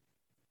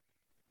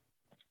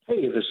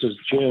 Hey, this is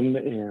Jim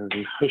in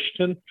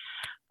Houston.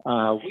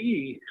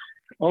 We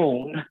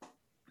own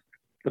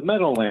the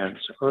Meadowlands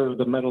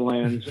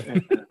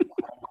and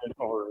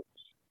or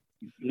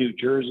New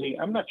Jersey.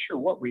 I'm not sure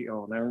what we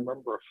own. I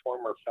remember a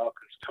former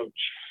Falcons coach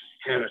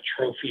had a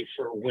trophy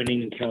for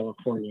winning in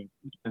California.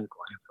 It's been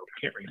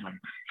I can't remember.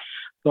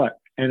 But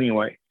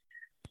anyway,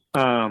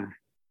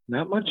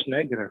 not much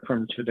negative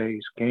from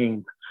today's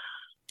game.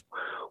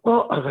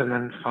 Well, other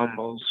than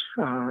fumbles,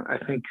 I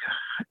think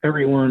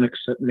everyone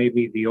except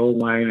maybe the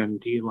O-line and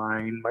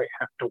D-line might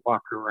have to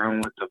walk around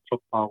with the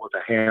football with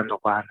a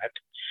handle on it.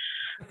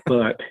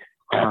 But,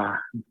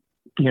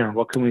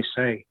 what can we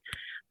say?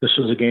 This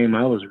was a game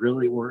I was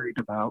really worried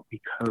about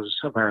because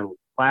of our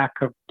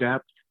lack of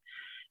depth,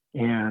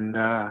 and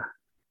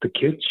the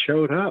kids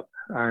showed up.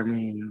 I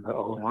mean, the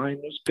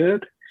O-line was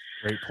good.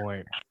 Great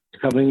point.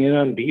 Coming in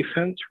on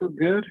defense were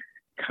good.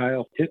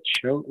 Kyle Pitts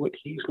showed what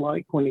he's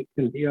like when he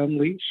can be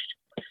unleashed.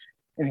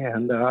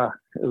 And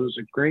it was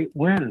a great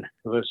win.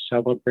 It was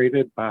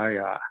celebrated by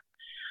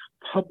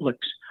Publix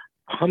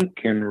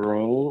pumpkin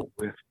roll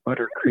with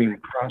buttercream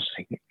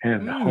frosting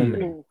and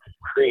homemade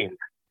cream.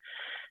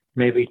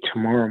 Maybe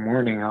tomorrow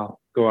morning I'll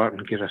go out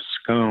and get a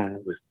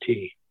scone with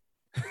tea.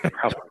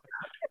 Probably.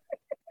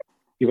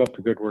 Keep up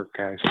the good work,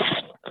 guys.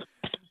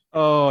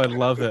 Oh, I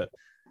love it.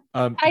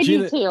 I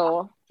Gina, do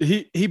too.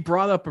 He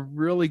brought up a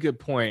really good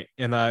point,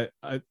 and I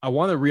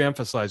want to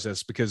reemphasize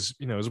this because,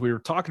 as we were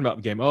talking about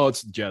the game,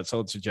 it's the Jets,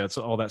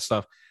 all that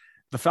stuff.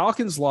 The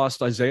Falcons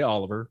lost Isaiah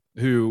Oliver,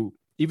 who,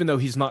 even though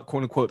he's not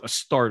quote unquote a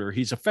starter,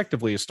 he's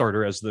effectively a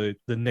starter as the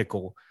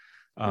nickel,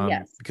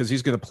 because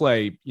he's going to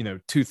play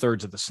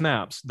 2/3 of the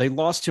snaps. They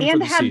lost him for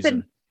the season.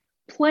 Been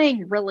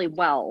playing really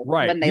well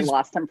when they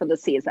lost him for the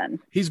season.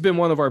 He's been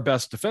one of our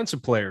best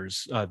defensive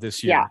players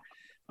this year.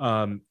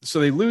 Yeah. So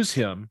they lose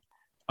him.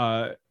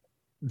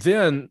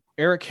 Then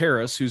Eric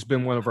Harris, who's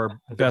been one of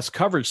our best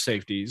coverage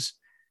safeties,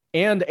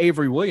 and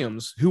Avery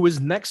Williams, who was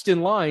next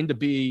in line to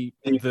be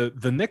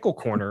the nickel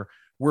corner,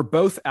 were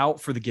both out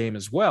for the game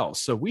as well.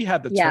 So we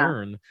had to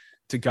turn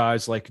to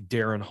guys like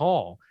Darren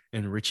Hall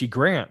and Richie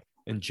Grant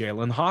and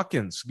Jalen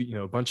Hawkins,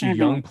 a bunch of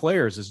young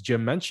players, as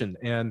Jim mentioned.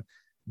 And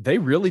they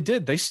really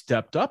did. They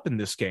stepped up in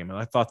this game. And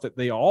I thought that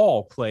they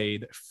all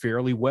played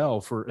fairly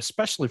well,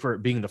 especially for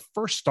it being the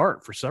first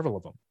start for several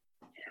of them.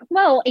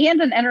 Well,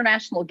 and an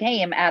international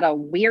game at a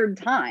weird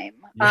time.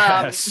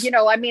 Yes. There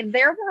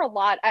were a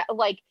lot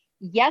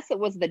yes, it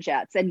was the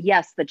Jets. And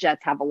yes, the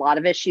Jets have a lot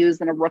of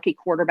issues and a rookie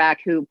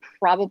quarterback who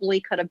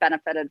probably could have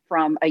benefited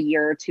from a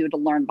year or two to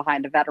learn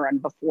behind a veteran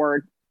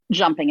before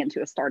jumping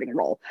into a starting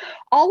role.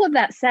 All of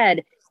that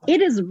said,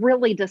 it is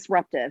really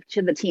disruptive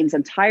to the team's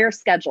entire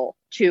schedule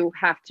to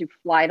have to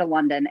fly to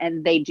London,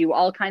 and they do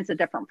all kinds of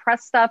different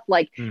press stuff.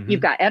 You've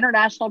got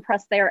international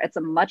press there. It's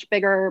a much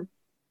bigger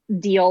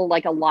deal,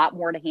 a lot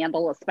more to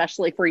handle,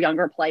 especially for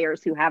younger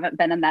players who haven't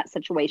been in that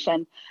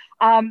situation.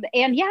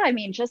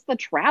 Just the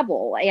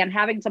travel and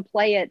having to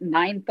play at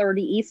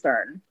 9:30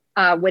 Eastern,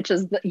 which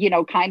is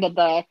kind of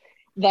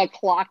the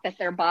clock that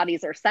their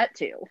bodies are set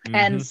to.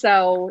 And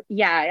so,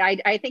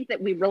 I think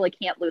that we really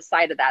can't lose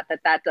sight of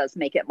that does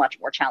make it much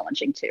more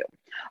challenging too.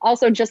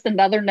 Also, just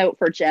another note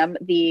for Jim,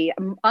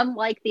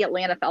 unlike the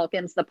Atlanta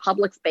Falcons, the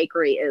Publix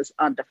bakery is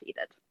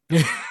undefeated.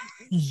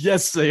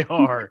 Yes, they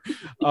are.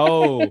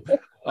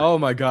 Oh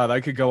my God.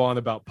 I could go on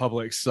about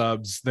Publix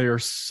subs. They are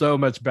so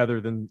much better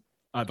than,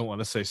 I don't want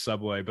to say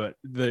Subway, but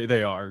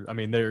they are. I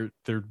mean, they're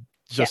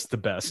just the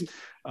best.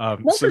 Well,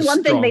 for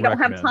one thing, they don't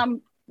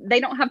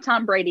have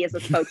Tom Brady as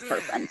a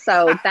spokesperson.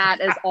 So that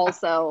is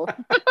also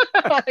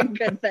a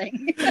good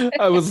thing.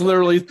 I was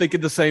literally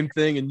thinking the same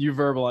thing, and you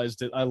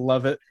verbalized it. I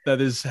love it.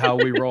 That is how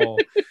we roll.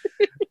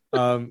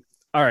 All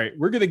right.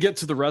 We're going to get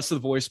to the rest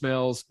of the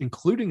voicemails,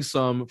 including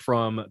some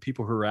from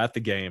people who are at the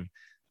game.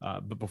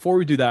 But before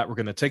we do that, we're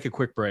going to take a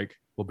quick break.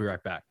 We'll be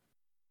right back.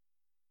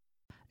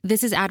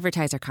 This is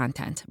advertiser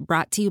content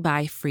brought to you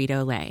by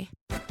Frito-Lay.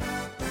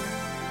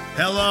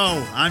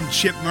 Hello, I'm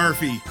Chip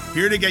Murphy,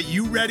 here to get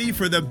you ready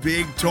for the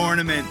big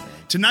tournament.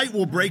 Tonight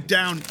we'll break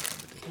down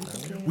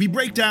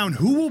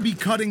who will be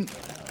cutting.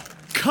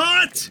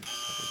 Cut!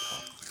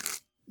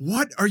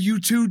 What are you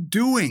two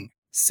doing?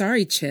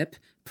 Sorry, Chip.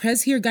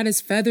 Prez here got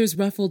his feathers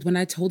ruffled when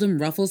I told him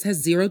Ruffles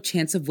has 0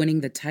 chance of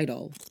winning the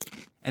title.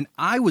 And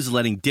I was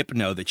letting Dip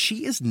know that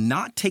she is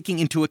not taking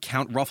into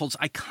account Ruffles'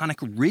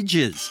 iconic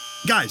ridges.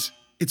 Guys,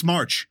 it's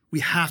March. We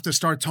have to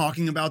start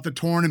talking about the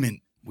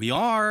tournament. We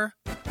are.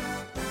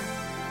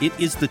 It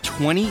is the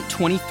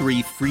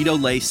 2023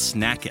 Frito-Lay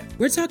Snack It.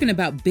 We're talking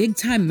about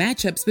big-time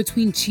matchups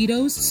between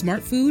Cheetos,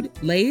 Smart Food,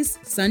 Lay's,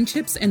 Sun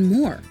Chips, and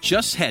more.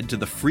 Just head to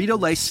the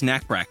Frito-Lay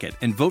Snack Bracket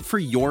and vote for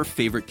your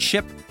favorite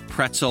chip,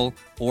 pretzel,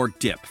 or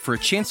dip for a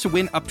chance to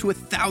win up to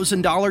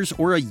 $1,000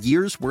 or a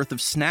year's worth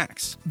of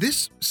snacks.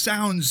 This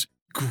sounds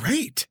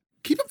great.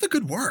 Keep up the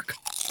good work.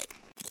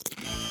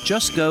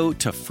 Just go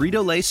to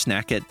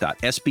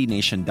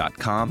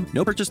fritolaysnackit.sbnation.com.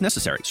 No purchase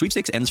necessary.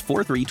 Sweepstakes ends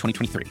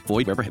 4/3/2023.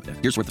 Void where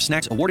prohibited. Year's worth of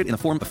snacks awarded in the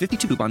form of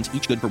 52 coupons,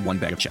 each good for one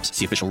bag of chips.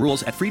 See official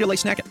rules at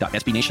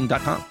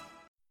fritolaysnackit.sbnation.com.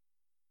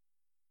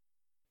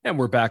 And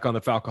we're back on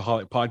the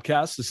Falcoholic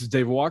Podcast. This is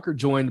David Walker,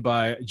 joined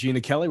by Gina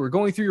Kelly. We're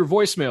going through your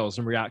voicemails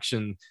in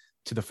reaction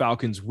to the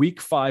Falcons'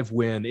 Week 5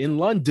 win in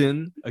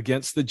London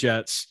against the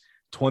Jets,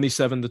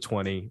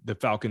 27-20. The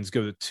Falcons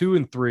go to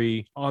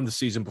 2-3 on the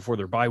season before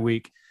their bye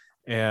week.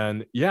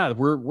 And yeah,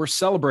 we're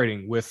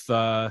celebrating with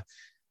these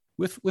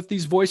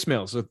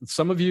voicemails.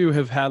 Some of you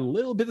have had a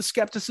little bit of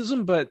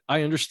skepticism, but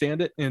I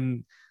understand it.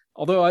 And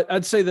although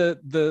I'd say that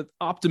the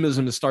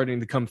optimism is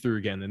starting to come through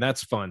again, and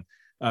that's fun.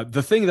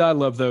 The thing that I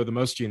love though the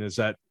most, Gina, is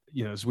that,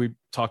 you know, as we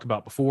talked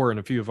about before, and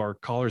a few of our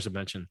callers have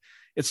mentioned,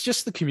 it's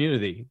just the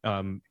community.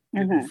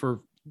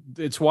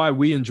 It's why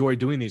we enjoy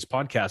doing these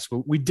podcasts.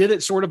 We did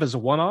it sort of as a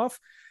one-off.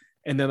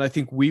 And then I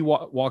think we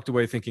walked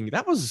away thinking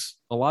that was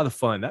a lot of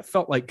fun. That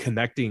felt like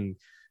connecting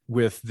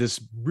with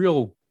this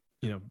real,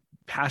 you know,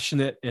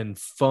 passionate and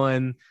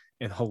fun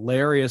and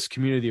hilarious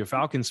community of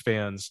Falcons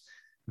fans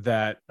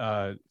that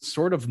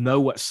sort of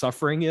know what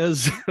suffering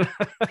is.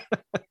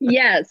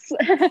 Yes.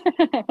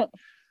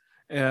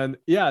 And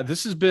yeah,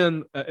 this has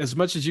been, as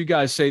much as you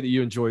guys say that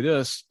you enjoy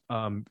this,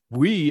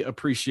 we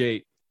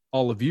appreciate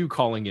all of you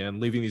calling in,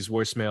 leaving these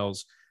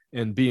voicemails,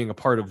 and being a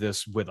part of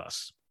this with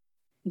us.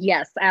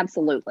 Yes,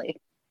 absolutely.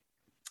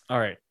 All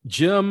right,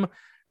 Jim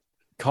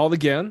called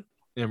again,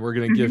 and we're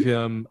going to give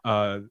him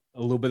a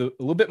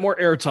little bit more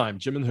airtime.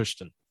 Jim in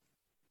Houston.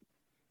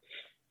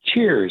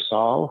 Cheers,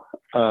 all.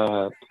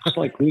 Looks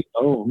like we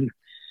own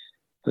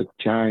the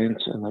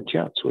Giants and the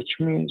Jets,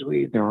 which means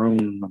we either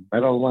own the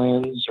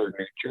Meadowlands or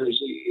New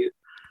Jersey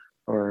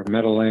or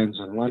Meadowlands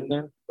in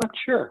London. Not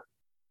sure,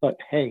 but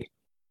hey,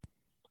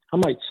 I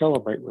might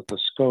celebrate with a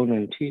scone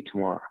and tea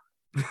tomorrow.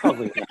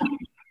 Probably not.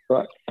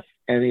 But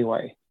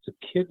anyway, the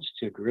kids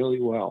did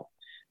really well.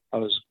 I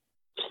was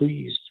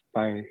pleased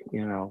by,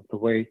 you know, the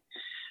way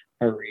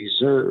our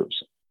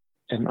reserves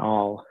and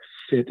all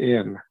fit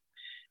in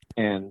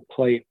and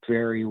played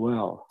very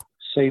well.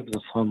 Save the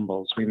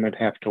fumbles. We might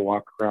have to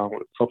walk around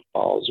with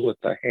footballs with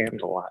a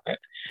handle on it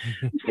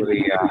for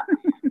the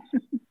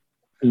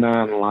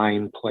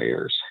non-line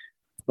players.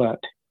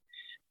 But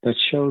that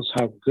shows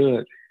how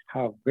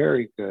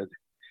very good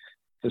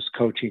this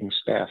coaching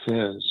staff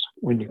is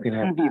when you can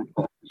have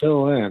people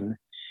fill in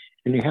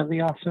and you have the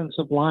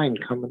offensive line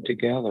coming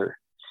together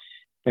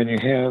and you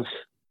have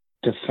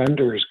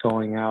defenders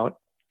going out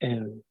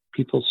and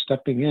people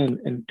stepping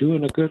in and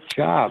doing a good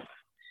job.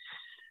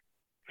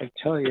 I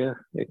tell you,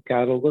 it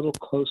got a little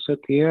close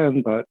at the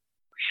end, but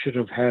we should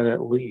have had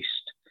at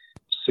least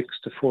 6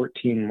 to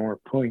 14 more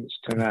points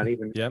to not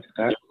even get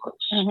that close.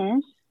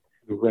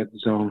 The red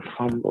zone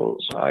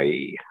fumbles.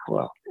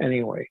 Well,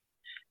 anyway,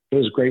 it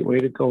was a great way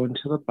to go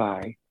into the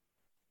bye.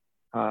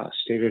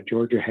 State of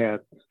Georgia had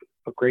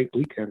a great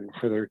weekend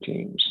for their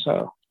team.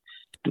 So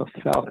the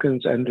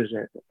Falcons ended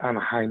it on a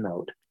high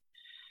note.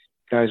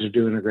 Guys are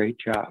doing a great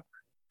job.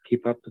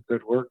 Keep up the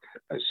good work.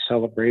 I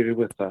celebrated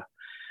with a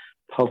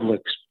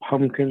Publix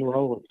pumpkin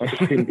roll of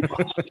buttercream.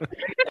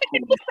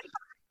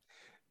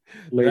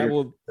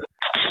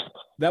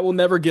 That will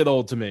never get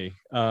old to me.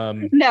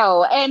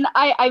 No, and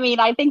I mean,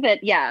 I think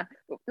that, yeah,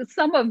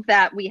 some of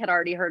that we had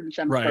already heard in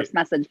Jim's first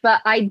message, but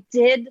I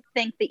did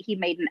think that he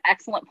made an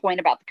excellent point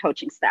about the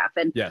coaching staff.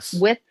 And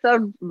with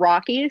the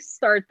rocky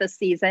start this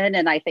season,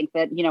 and I think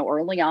that, you know,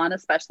 early on,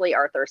 especially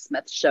Arthur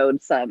Smith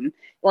showed some,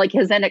 like,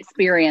 his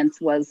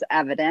inexperience was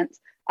evident.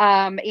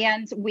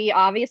 And we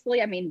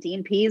obviously, I mean,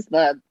 Dean Pease,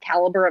 the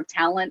caliber of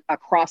talent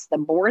across the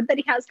board that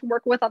he has to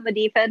work with on the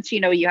defense, you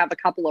know, you have a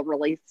couple of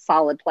really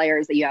solid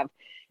players. That you have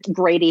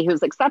Grady,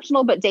 who's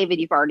exceptional, but David,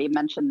 you've already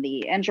mentioned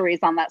the injuries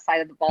on that side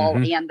of the ball,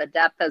 and the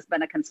depth has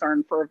been a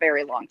concern for a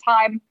very long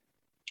time.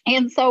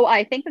 And so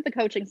I think that the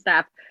coaching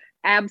staff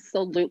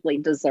absolutely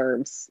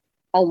deserves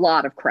a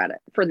lot of credit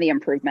for the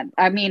improvement.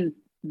 I mean,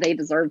 they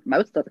deserve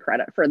most of the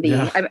credit for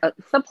the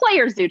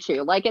players do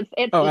too. Like it's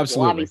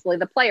obviously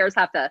the players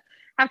have to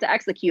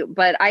execute,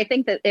 but I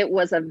think that it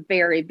was a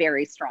very,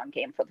 very strong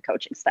game for the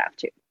coaching staff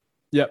too.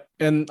 Yep.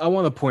 And I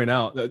want to point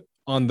out that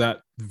on that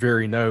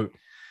very note,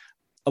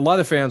 a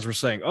lot of fans were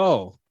saying,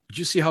 oh, did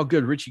you see how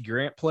good Richie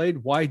Grant played?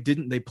 Why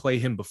didn't they play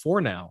him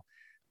before now?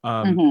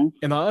 And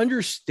I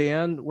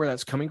understand where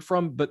that's coming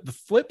from, but the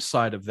flip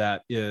side of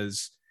that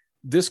is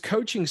this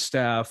coaching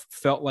staff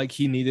felt like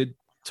he needed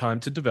time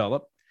to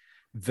develop.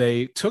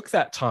 They took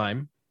that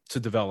time to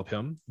develop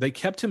him. They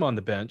kept him on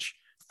the bench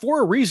for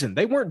a reason.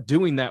 They weren't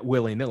doing that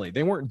willy-nilly.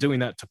 They weren't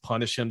doing that to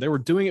punish him. They were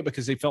doing it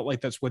because they felt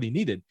like that's what he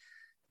needed.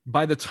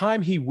 By the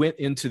time he went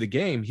into the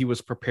game, he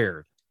was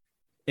prepared.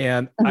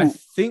 And I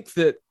think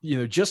that,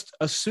 just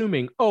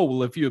assuming, oh,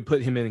 well, if you had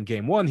put him in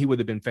game one, he would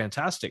have been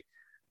fantastic.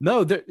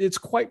 No, it's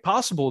quite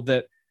possible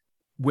that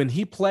when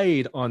he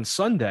played on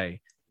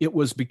Sunday, it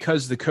was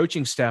because the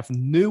coaching staff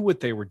knew what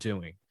they were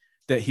doing,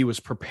 that he was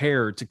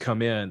prepared to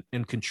come in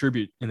and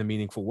contribute in a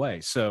meaningful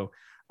way. So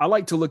I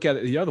like to look at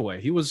it the other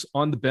way. He was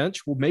on the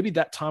bench. Well, maybe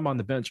that time on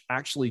the bench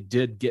actually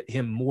did get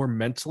him more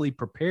mentally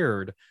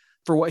prepared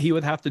for what he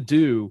would have to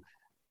do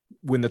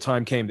when the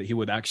time came that he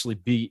would actually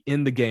be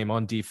in the game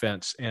on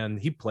defense, and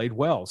he played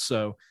well.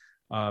 So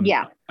I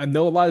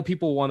know a lot of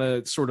people want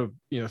to sort of,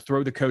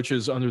 throw the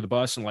coaches under the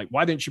bus and like,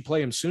 why didn't you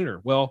play him sooner?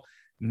 Well,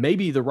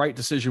 maybe the right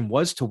decision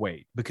was to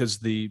wait because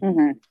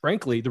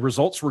frankly, the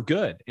results were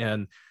good.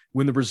 And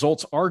when the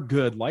results are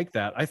good like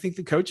that, I think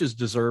the coaches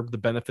deserve the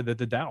benefit of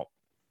the doubt.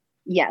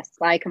 Yes,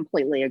 I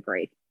completely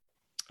agree.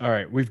 All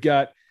right. We've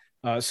got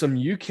some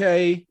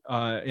UK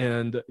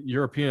and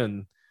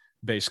European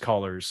based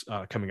callers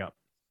coming up.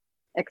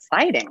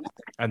 Exciting.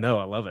 I know.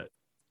 I love it.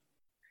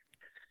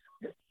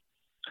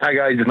 Hi,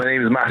 guys. My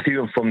name is Matthew.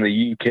 I'm from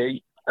the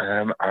UK.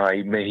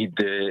 I made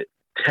the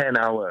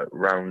 10-hour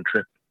round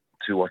trip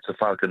to watch the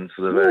Falcons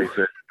for the very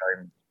first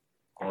time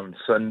on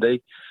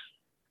Sunday.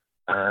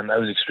 And I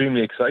was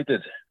extremely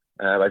excited.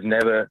 I've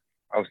never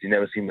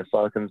seen the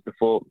Falcons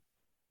before.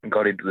 I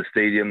got into the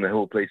stadium. The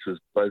whole place was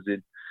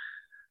buzzing.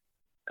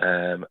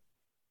 And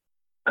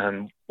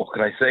what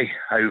can I say?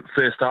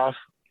 First half,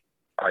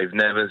 I've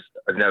never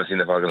seen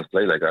the Falcons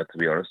play like that, to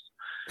be honest.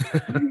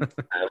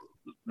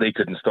 They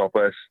couldn't stop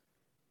us.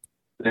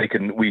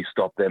 We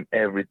stopped them.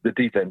 The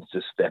defense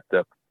just stepped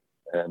up.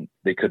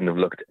 They couldn't have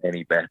looked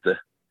any better.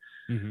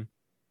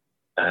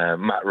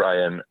 Matt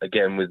Ryan,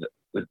 again, with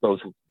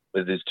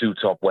his two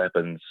top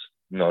weapons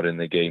not in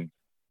the game,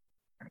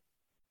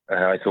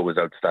 I thought was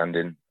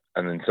outstanding.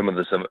 And then some of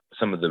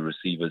the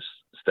receivers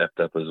stepped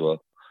up as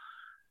well.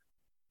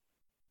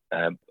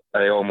 At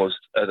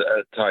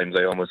times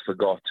I almost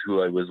forgot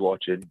who I was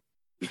watching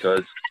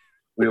because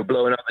we were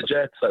blowing up the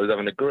Jets. I was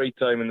having a great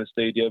time in the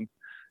stadium.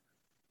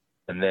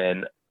 And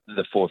then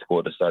the fourth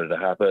quarter started to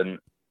happen.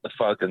 The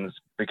Falcons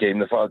became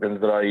the Falcons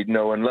that I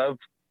know and love.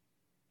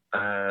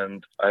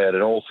 And I had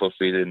an awful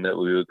feeling that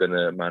we were going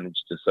to manage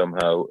to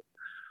somehow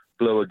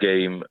blow a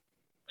game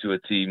to a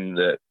team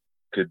that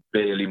could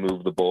barely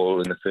move the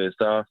ball in the first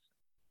half.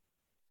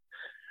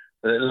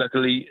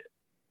 Luckily,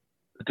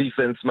 the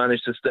defense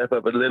managed to step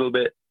up a little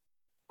bit.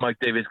 Mike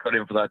Davis got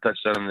in for that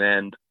touchdown in the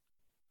end,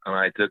 and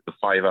I took the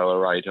 5-hour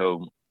ride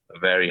home, a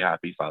very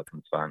happy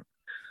Falcons fan.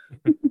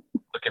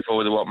 Looking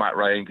forward to what Matt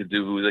Ryan could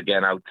do, who's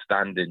again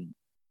outstanding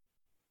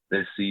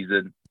this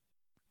season,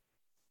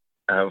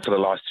 for the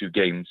last two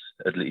games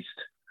at least.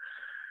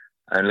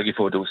 And looking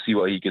forward to see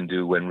what he can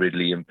do when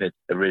Ridley and Pitts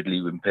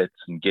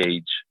and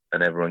Gage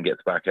and everyone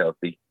gets back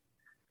healthy.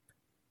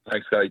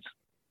 Thanks, guys.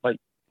 Bye.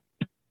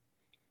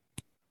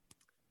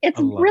 It's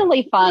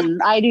really fun.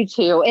 I do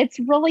too. It's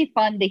really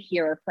fun to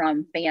hear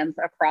from fans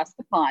across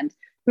the pond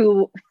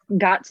who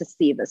got to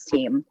see this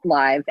team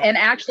live and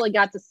actually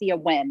got to see a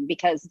win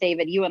because,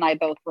 David, you and I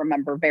both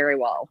remember very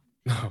well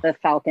the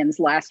Falcons'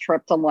 last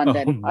trip to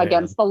London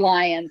against the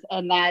Lions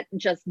and that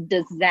just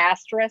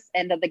disastrous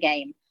end of the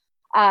game.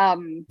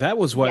 That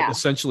was what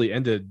essentially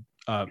ended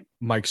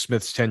Mike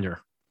Smith's tenure.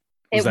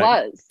 It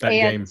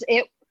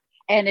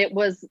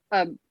was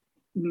a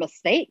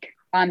mistake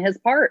on his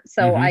part.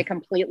 So I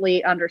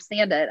completely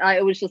understand it.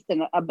 It was just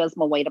an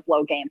abysmal way to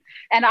blow game.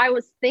 And I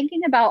was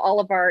thinking about all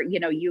of our,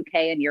 UK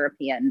and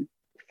European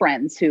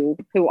friends who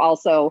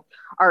also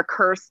are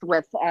cursed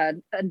with a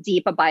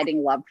deep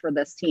abiding love for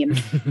this team.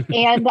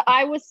 And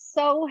I was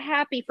so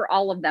happy for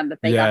all of them that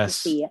they got to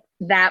see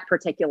that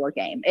particular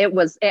game.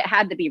 It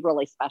had to be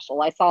really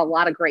special. I saw a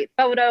lot of great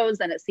photos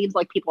and it seems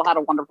like people had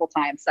a wonderful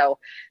time. So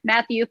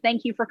Matthew,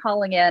 thank you for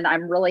calling in.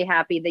 I'm really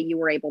happy that you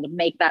were able to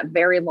make that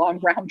very long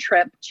round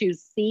trip to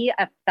see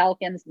a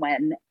Falcons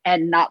win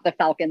and not the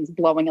Falcons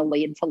blowing a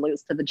lead to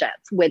lose to the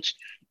Jets, which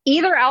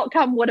either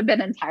outcome would have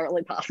been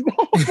entirely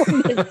possible.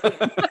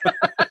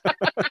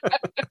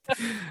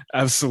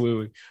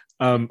 Absolutely.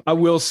 I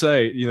will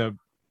say,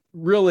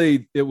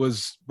 really it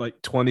was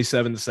like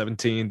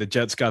 27-17. The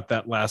Jets got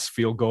that last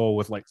field goal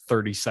with like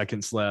 30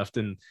 seconds left.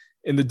 And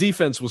the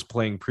defense was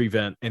playing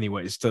prevent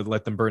anyways to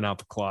let them burn out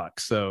the clock.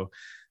 So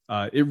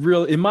it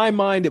really, in my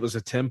mind, it was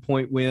a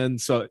 10-point win.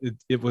 So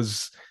it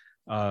was,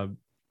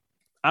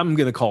 I'm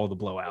going to call it a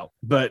blowout,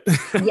 but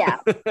yeah,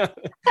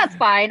 that's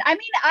fine. I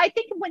mean, I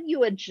think when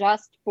you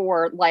adjust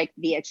for like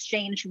the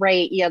exchange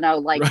rate,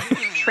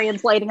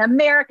 translating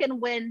American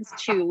wins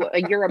to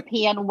a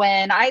European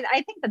win,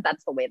 I think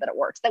that's the way that it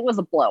works. That was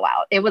a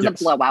blowout. It was a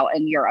blowout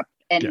in Europe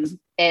and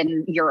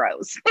in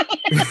euros.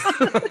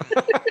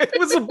 It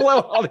was a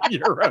blowout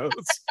in euros.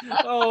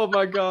 Oh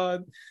my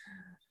God.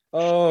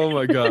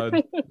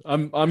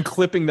 I'm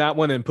clipping that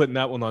one and putting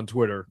that one on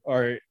Twitter. All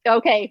right.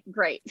 Okay,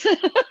 great.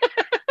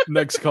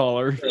 Next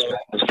caller.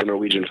 As a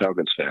Norwegian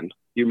Falcons fan,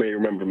 you may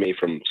remember me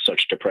from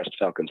such depressed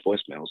Falcons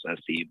voicemails as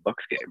the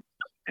Bucks game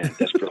and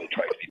desperately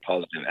trying to be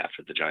positive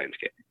after the Giants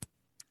game.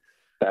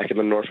 Back in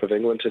the north of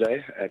England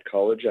today at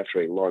college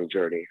after a long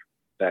journey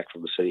back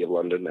from the city of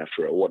London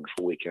after a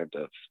wonderful weekend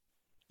of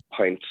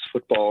pints,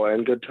 football,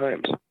 and good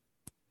times.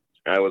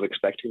 I was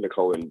expecting to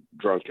call in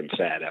drunk and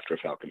sad after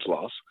Falcons'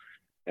 loss,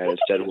 and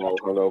instead well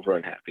hungover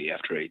and happy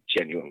after a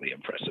genuinely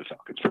impressive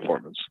Falcons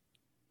performance.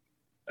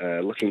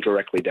 Looking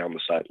directly down the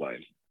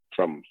sideline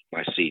from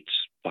my seats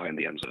behind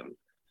the end zone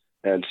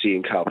and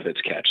seeing Kyle Pitts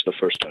catch the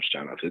first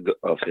touchdown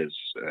of his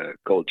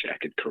gold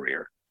jacket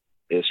career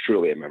is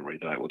truly a memory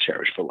that I will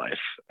cherish for life.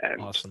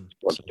 And awesome.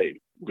 Once they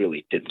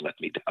really didn't let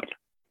me down.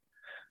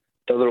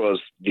 Though there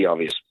was the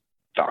obvious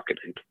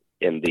falconing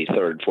in the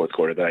third and fourth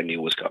quarter that I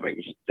knew was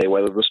coming. They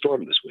weathered the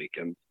storm this week,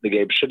 and the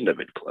game shouldn't have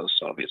been close,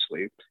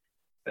 obviously.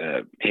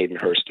 Hayden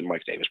Hurst and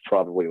Mike Davis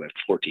probably left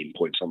 14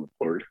 points on the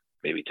board,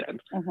 maybe 10.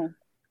 Mm-hmm.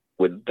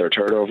 With their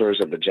turnovers,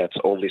 and the Jets'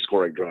 only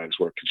scoring drives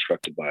were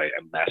constructed by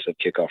a massive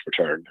kickoff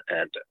return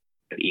and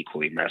an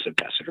equally massive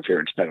pass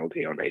interference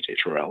penalty on A.J.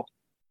 Terrell,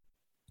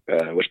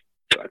 which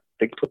I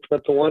think put them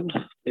at the 1,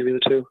 maybe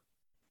the 2.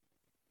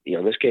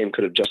 This game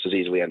could have just as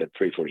easily ended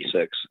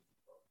 3-46.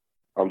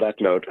 On that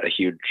note, a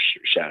huge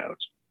shout out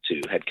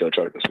to head coach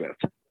Arthur Smith.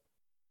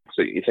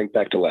 So you think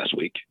back to last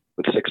week,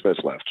 with 6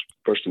 minutes left,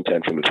 1st and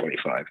 10 from the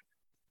 25.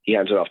 He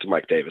hands it off to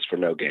Mike Davis for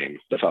no gain.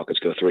 The Falcons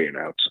go 3 and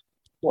out.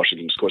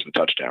 Washington scores the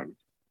touchdown.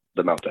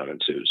 The meltdown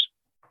ensues.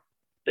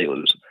 They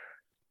lose.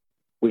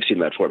 We've seen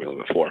that formula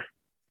before.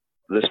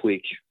 This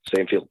week,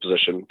 same field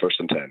position, 1st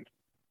and 10.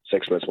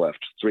 6 minutes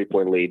left,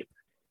 3-point lead.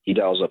 He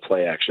dials up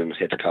play action,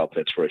 hits Kyle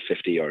Pitts for a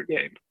 50-yard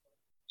gain.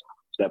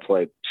 That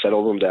play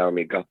settled them down.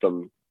 He got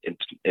them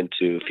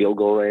into field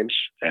goal range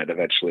and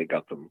eventually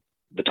got them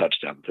the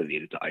touchdown that they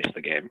needed to ice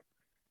the game.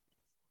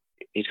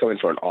 He's coming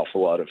for an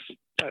awful lot of,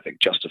 I think,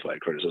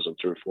 justified criticism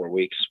through 4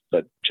 weeks.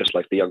 But just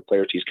like the young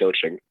players he's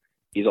coaching,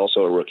 he's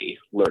also a rookie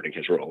learning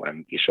his role,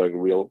 and he's showing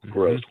real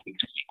growth week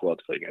to week while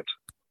doing it.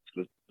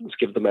 So let's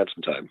give the man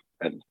some time.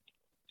 And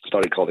I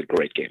thought he called a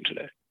great game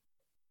today.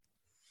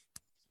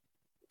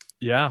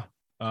 Yeah.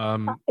 I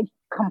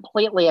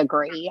completely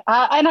agree.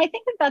 And I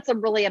think that that's a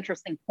really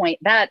interesting point.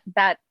 That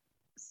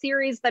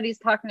series that he's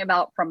talking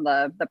about from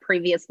the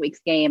previous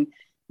week's game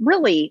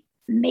really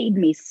made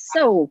me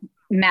so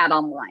mad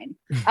online.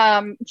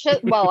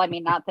 Well, I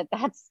mean, not that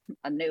that's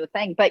a new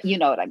thing, but you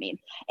know what I mean.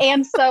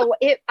 And so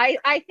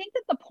I think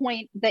that the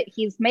point that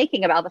he's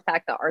making about the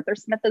fact that Arthur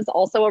Smith is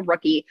also a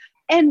rookie,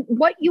 and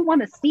what you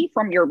want to see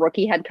from your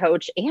rookie head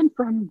coach and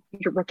from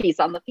your rookies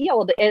on the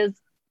field is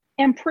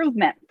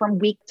improvement from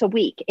week to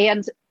week.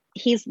 And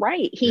he's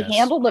right. He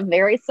handled a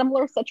very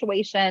similar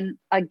situation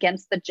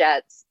against the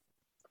Jets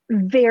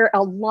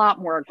a lot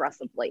more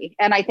aggressively.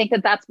 And I think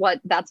that that's what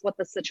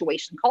the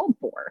situation called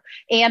for.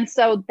 And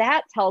so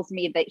that tells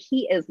me that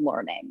he is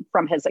learning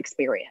from his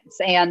experience.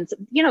 And,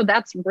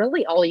 that's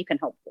really all you can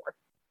hope for.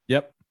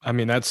 Yep. I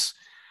mean,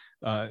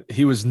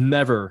 he was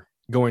never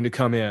going to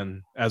come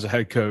in as a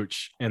head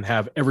coach and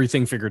have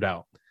everything figured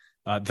out.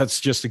 That's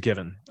just a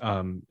given.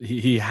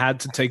 He had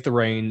to take the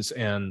reins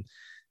and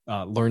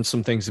learn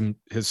some things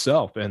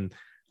himself. And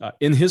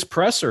in his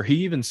presser,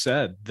 he even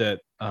said that,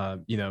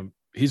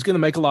 he's going to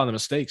make a lot of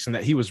mistakes and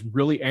that he was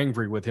really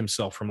angry with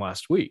himself from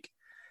last week.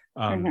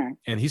 And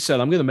he said,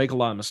 I'm going to make a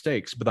lot of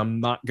mistakes, but I'm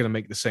not going to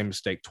make the same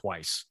mistake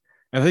twice.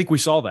 And I think we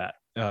saw that,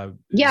 as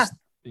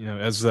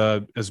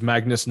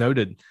Magnus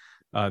noted,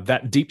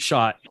 that deep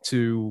shot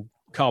to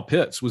Kyle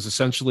Pitts was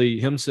essentially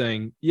him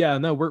saying,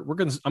 I'm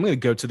going to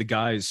go to the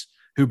guys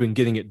who've been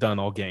getting it done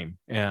all game.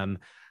 And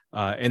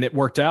it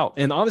worked out.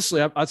 And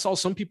honestly, I saw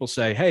some people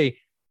say, hey,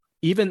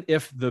 even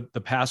if the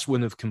pass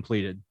wouldn't have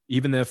completed,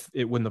 even if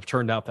it wouldn't have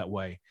turned out that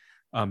way,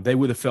 they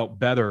would have felt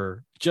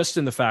better just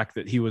in the fact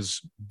that he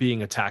was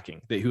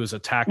attacking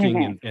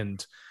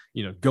and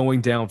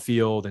going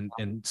downfield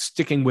and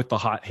sticking with the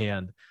hot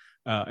hand.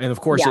 And of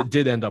course it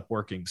did end up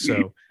working.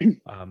 So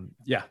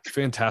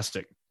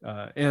fantastic.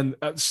 And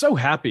so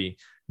happy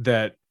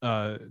that,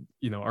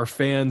 our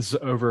fans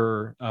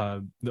over,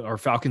 our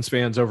Falcons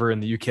fans over in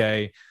the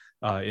UK,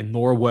 in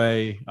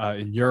Norway,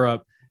 in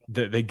Europe,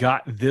 that they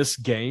got this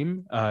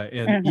game.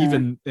 And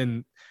even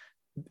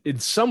in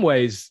some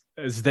ways,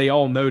 as they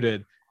all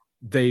noted,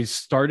 they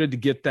started to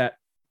get that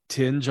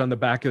tinge on the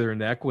back of their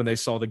neck when they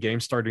saw the game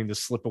starting to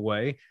slip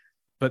away.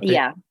 But they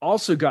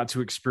also got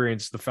to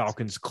experience the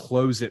Falcons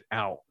close it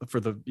out for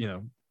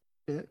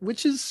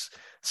which is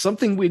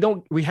something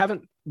we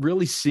haven't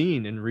really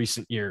seen in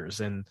recent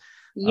years. And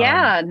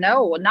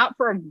no, not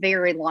for a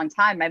very long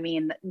time. I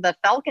mean, the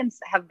Falcons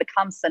have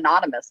become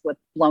synonymous with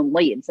blown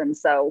leads. And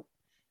so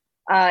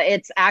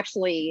it's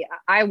actually,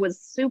 I was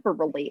super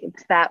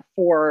relieved that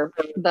for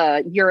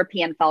the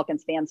European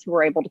Falcons fans who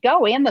were able to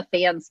go and the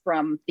fans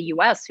from the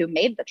US who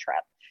made the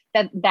trip,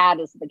 that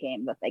is the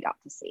game that they got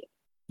to see.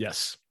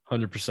 Yes,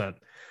 100%.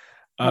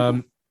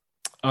 All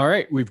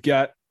right, we've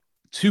got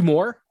 2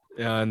 more,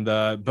 and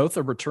both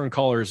are return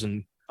callers,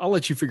 and I'll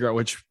let you figure out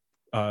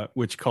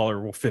which caller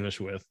we'll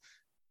finish with.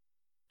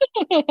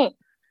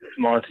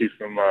 Monty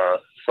from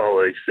Salt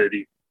Lake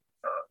City.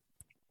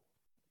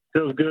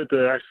 Feels good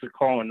to actually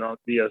call and not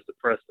be as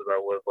depressed as I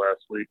was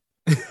last week.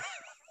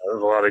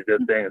 There's a lot of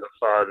good things. I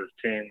saw this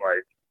team,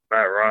 like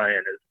Matt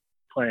Ryan is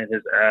playing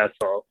his ass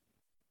off.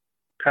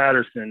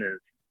 Patterson is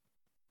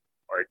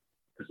like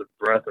just a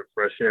breath of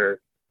fresh air.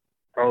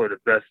 Probably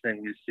the best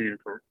thing we've seen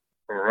from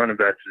a running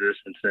back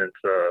position since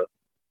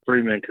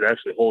Freeman could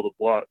actually hold a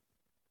block.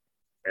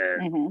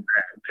 And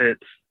Pitts,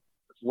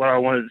 that's what I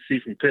wanted to see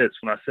from Pitts.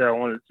 When I said I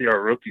wanted to see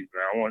our rookies,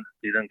 man, I wanted to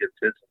see them get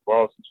Pitts and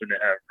ball since we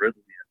didn't have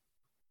Ridley.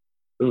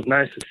 It was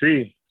nice to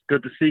see. It's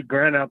good to see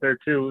Grant out there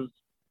too.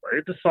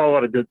 It just saw a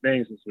lot of good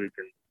things this week,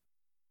 and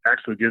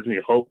actually gives me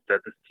hope that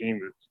this team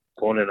is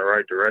going in the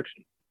right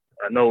direction.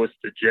 I know it's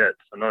the Jets.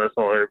 I know that's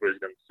all everybody's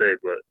going to say,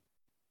 but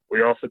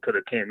we also could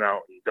have came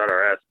out and got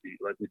our ass beat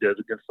like we did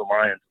against the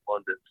Lions in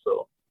London.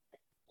 So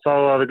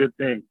saw a lot of good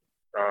things.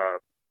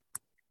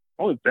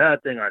 Only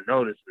bad thing I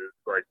noticed is,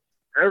 like,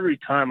 every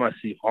time I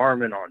see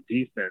Harmon on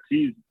defense,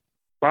 he's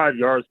 5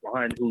 yards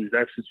behind who he's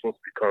actually supposed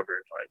to be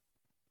covering. Like,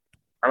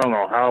 I don't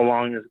know how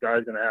long this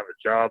guy's going to have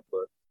a job,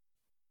 but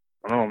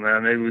I don't know,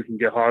 man. Maybe we can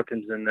get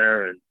Hawkins in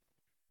there and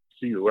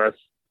see less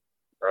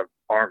of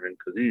Harmon,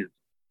 because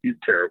he's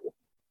terrible.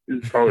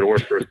 He's probably the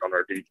worst person on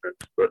our defense.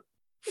 But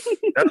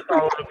that's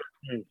all I was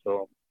seeing,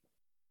 so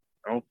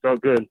I don't feel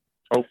good.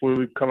 Hopefully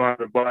we come out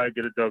and buy and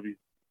get a W.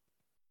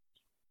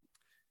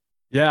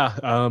 Yeah,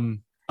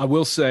 I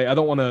will say I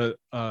don't want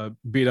to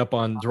beat up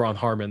on Deron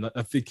Harmon.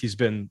 I think he's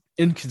been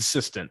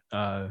inconsistent.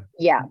 Not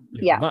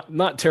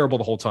terrible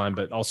the whole time,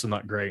 but also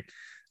not great.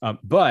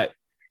 But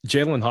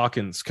Jalen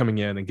Hawkins coming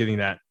in and getting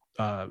that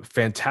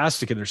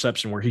fantastic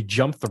interception where he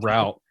jumped the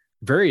route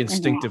very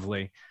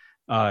instinctively,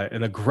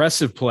 an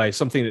aggressive play,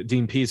 something that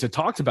Dean Pease had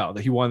talked about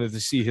that he wanted to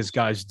see his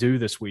guys do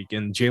this week.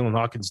 And Jalen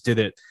Hawkins did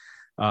it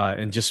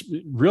and just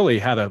really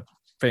had a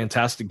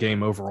fantastic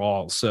game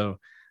overall. So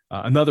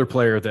another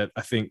player that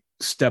I think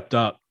stepped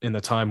up in the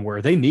time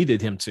where they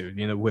needed him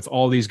to, with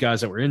all these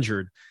guys that were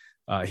injured,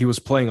 he was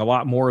playing a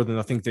lot more than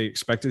I think they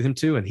expected him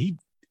to. And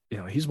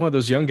he's one of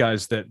those young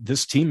guys that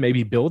this team may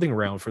be building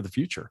around for the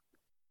future.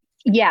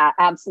 Yeah,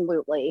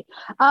 absolutely.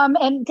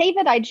 And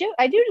David, I do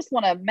just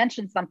want to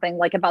mention something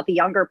like about the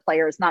younger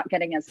players not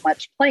getting as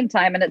much playing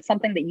time. And it's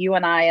something that you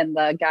and I and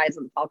the guys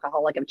in the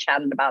Falcoholic have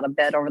chatted about a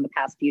bit over the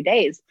past few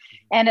days.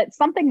 And it's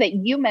something that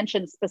you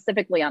mentioned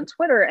specifically on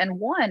Twitter. And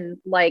one,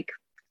 like,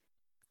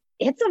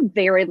 it's a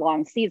very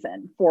long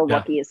season for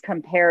rookies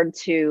compared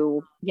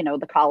to,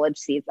 the college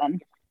season.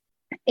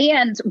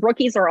 And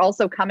rookies are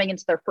also coming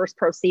into their first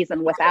pro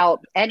season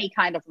without any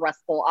kind of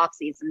restful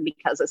offseason,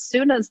 because as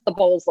soon as the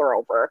bowls are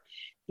over,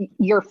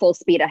 you're full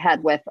speed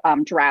ahead with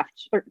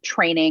draft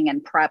training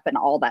and prep and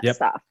all that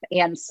stuff.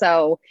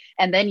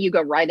 And then you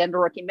go right into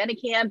rookie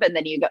minicamp, and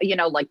then you go,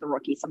 like the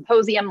rookie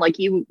symposium,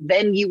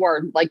 you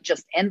are like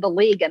just in the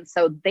league. And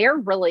so they're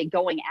really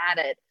going at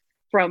it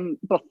from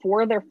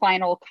before their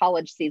final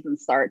college season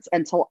starts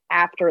until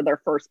after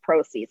their first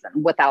pro season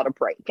without a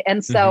break.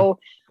 And so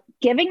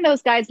giving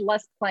those guys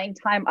less playing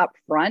time up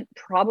front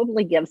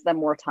probably gives them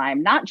more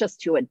time, not just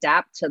to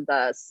adapt to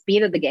the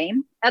speed of the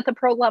game at the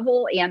pro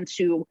level and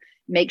to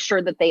make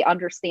sure that they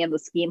understand the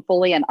scheme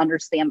fully and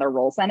understand their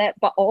roles in it,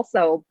 but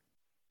also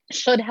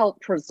should help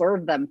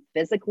preserve them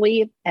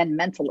physically and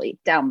mentally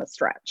down the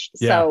stretch.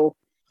 Yeah. So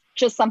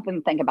just something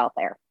to think about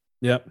there.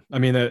 Yeah. I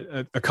mean,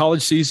 a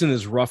college season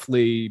is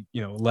roughly,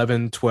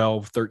 11,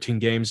 12, 13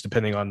 games,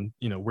 depending on,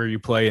 where you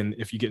play and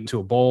if you get into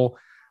a bowl.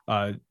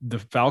 The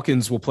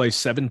Falcons will play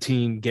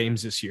 17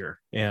 games this year,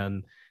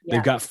 and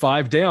they've got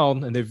 5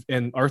 down,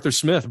 and Arthur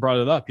Smith brought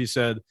it up. He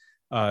said,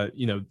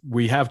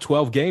 we have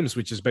 12 games,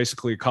 which is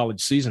basically a college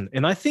season.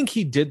 And I think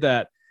he did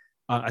that.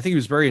 I think he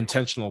was very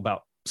intentional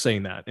about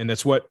saying that. And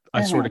that's what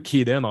I sort of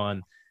keyed in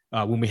on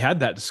when we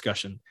had that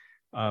discussion.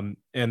 And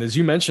as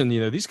you mentioned,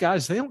 these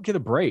guys, they don't get a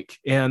break.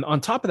 And on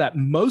top of that,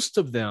 most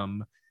of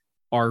them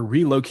are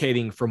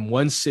relocating from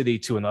one city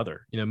to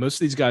another. Most of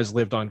these guys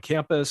lived on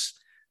campus.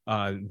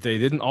 They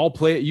didn't all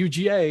play at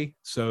UGA,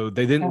 so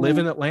they didn't live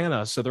in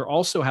Atlanta. So they're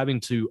also having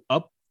to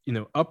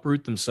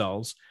uproot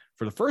themselves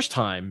for the first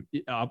time,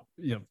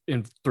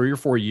 in 3 or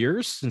 4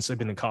 years since they've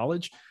been in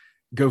college,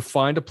 go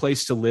find a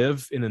place to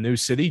live in a new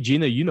city.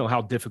 Gina, you know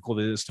how difficult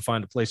it is to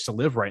find a place to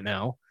live right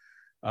now,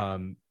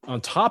 on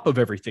top of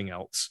everything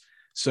else.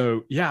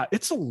 So yeah,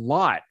 it's a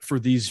lot for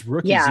these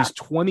rookies, these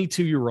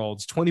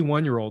 22-year-olds,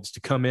 21-year-olds to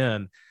come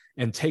in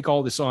and take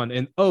all this on.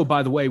 And, oh,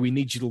 by the way, we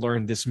need you to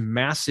learn this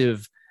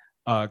massive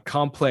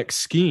complex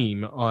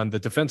scheme on the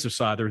defensive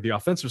side or the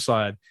offensive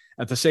side.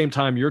 At the same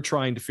time, you're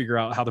trying to figure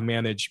out how to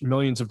manage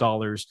millions of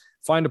dollars,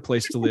 find a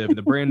place to live in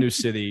a brand new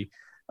city.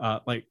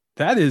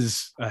 That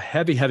is a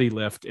heavy, heavy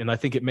lift. And I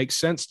think it makes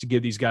sense to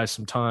give these guys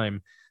some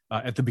time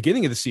at the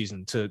beginning of the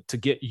season to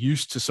get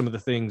used to some of the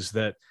things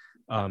that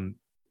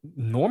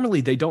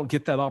normally they don't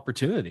get that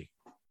opportunity.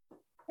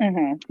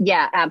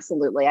 Yeah,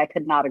 absolutely. I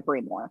could not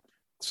agree more.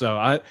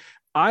 So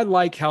I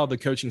like how the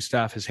coaching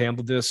staff has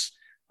handled this.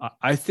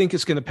 I think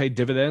it's going to pay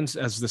dividends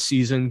as the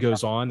season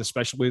goes on,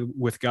 especially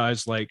with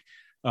guys like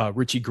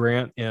Richie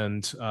Grant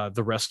and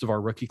the rest of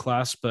our rookie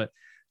class. But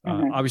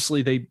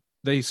obviously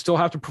they still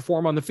have to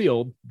perform on the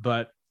field.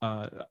 But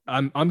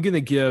I'm going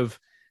to give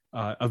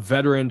a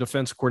veteran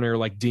defense coordinator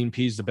like Dean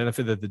Pease the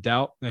benefit of the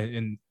doubt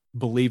and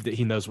believe that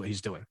he knows what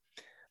he's doing.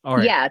 All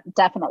right. Yeah,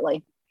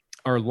 definitely.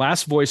 Our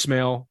last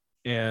voicemail,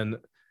 and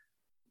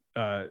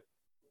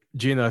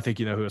Gina, I think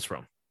you know who it's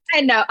from.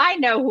 I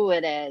know who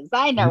it is.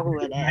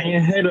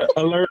 Ryan Hater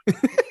alert.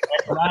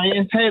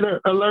 Ryan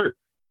Hater alert.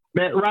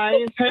 Matt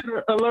Ryan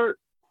Hater alert.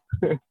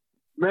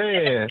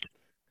 Man,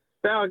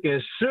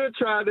 Falcons should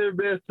try their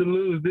best to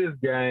lose this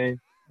game.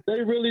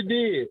 They really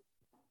did,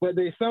 but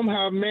they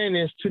somehow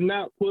managed to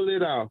not pull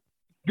it off.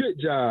 Good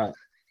job.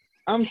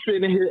 I'm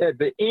sitting here at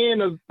the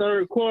end of the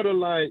third quarter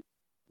like,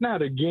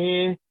 not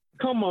again.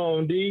 Come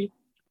on, D.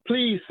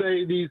 Please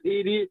save these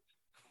idiots.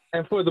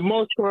 And for the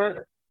most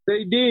part,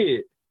 they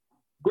did.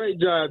 Great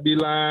job,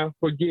 D-line,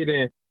 for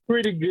getting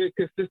pretty good,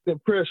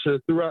 consistent pressure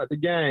throughout the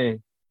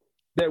game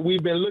that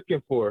we've been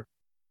looking for.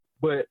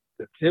 But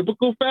the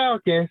typical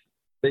Falcons,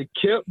 they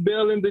kept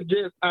bailing the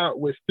Jets out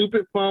with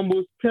stupid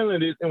fumbles,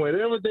 penalties, and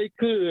whatever they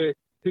could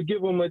to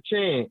give them a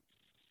chance.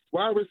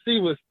 Wide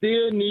receivers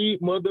still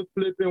need mother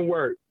flipping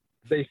work.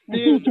 They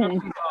still dropping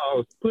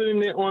balls,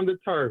 putting it on the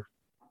turf.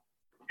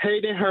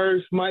 Hayden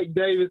Hurst, Mike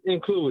Davis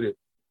included.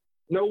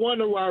 No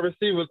wonder wide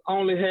receivers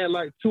only had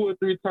like 2 or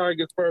 3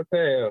 targets first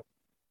half.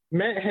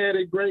 Matt had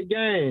a great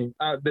game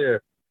out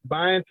there,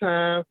 buying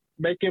time,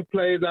 making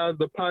plays out of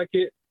the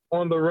pocket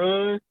on the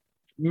run.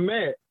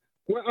 Matt,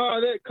 where all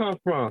that come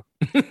from?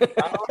 I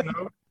don't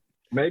know.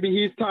 Maybe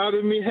he's tired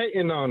of me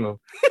hating on him.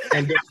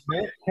 And does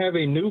Matt have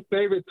a new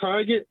favorite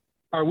target?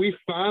 Are we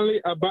finally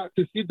about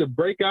to see the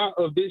breakout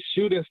of this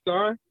shooting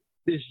star,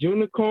 this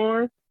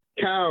unicorn,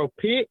 Kyle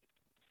Pitts?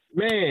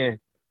 Man,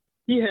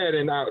 he had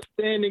an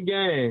outstanding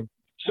game,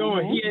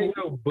 showing he ain't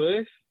no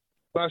bust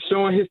by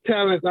showing his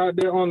talents out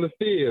there on the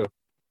field.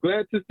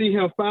 Glad to see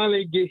him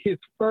finally get his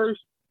first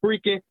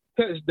freaking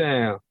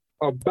touchdown.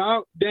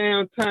 About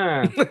damn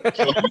time. We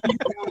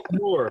want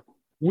more.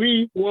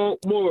 We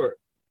want more.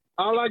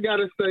 All I got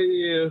to say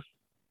is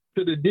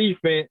to the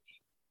defense,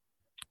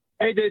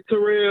 AJ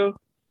Terrell,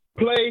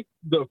 play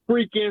the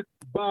freaking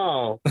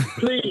ball.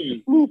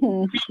 Please.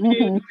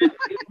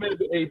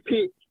 Maybe a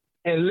pick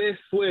and less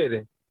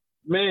sweating.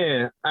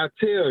 Man, I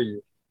tell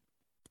you,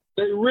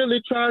 they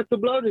really tried to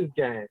blow this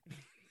game.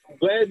 I'm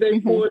glad they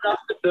pulled out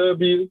the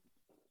W.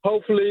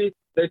 Hopefully,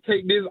 they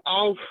take this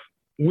off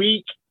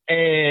week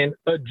and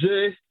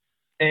adjust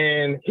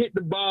and hit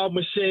the ball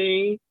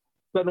machine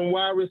so the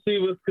wide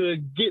receivers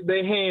could get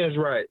their hands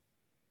right.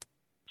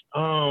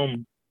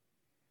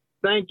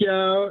 Thank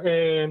y'all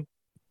and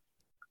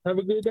have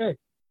a good day.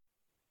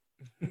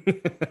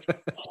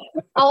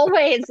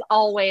 Always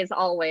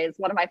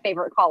one of my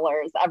favorite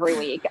callers every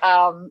week.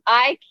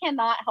 I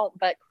cannot help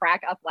but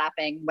crack up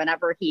laughing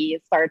whenever he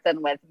starts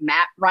in with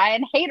Matt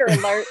Ryan hater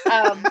alert.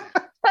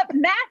 But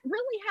Matt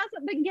really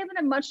hasn't been giving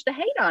him much to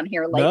hate on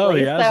here lately. No,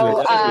 he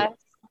hasn't.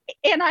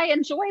 And I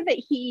enjoy that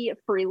he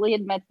freely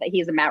admits that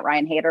he's a Matt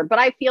Ryan hater, but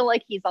I feel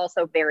like he's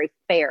also very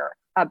fair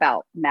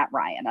about Matt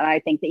Ryan. And I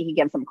think that he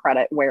gives him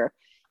credit where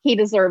he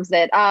deserves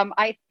it.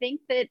 I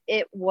think that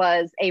it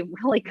was a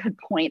really good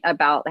point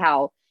about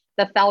how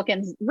the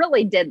Falcons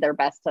really did their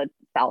best to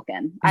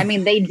Falcon. I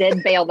mean, they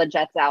did bail the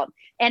Jets out.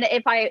 And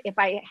if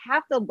I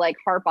have to like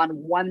harp on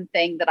one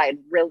thing that I'd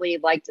really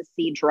like to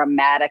see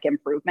dramatic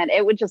improvement,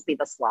 it would just be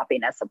the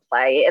sloppiness of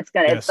play. It's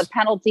the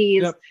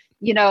penalties,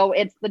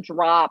 it's the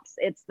drops,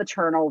 it's the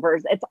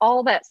turnovers, it's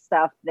all that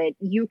stuff that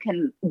you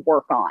can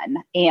work on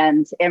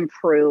and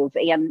improve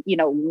and,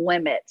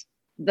 limit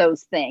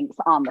those things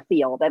on the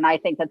field. And I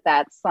think that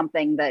that's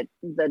something that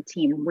the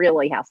team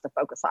really has to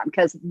focus on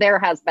because there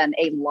has been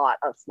a lot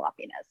of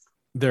sloppiness.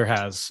 There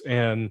has.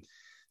 And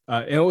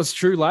it was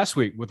true last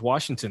week with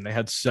Washington. They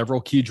had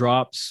several key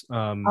drops.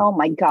 Oh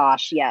my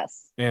gosh.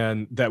 Yes.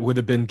 And that would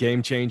have been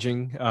game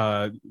changing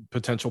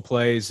potential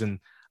plays. And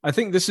I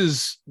think this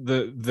is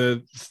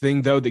the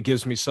thing though, that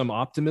gives me some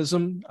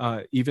optimism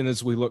even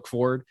as we look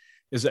forward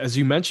is, as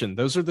you mentioned,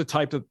 those are the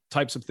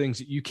types of things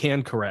that you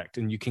can correct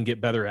and you can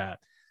get better at.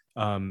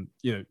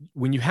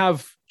 When you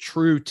have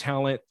true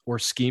talent or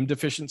scheme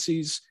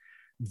deficiencies,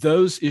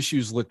 those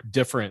issues look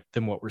different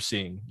than what we're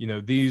seeing.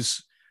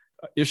 These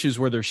issues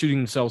where they're shooting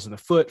themselves in the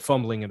foot,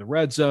 fumbling in the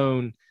red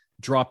zone,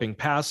 dropping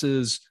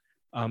passes,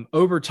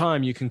 over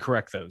time, you can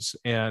correct those.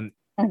 And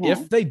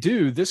if they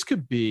do, this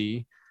could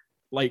be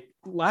like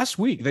last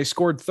week, they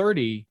scored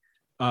 30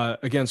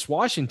 against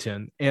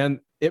Washington,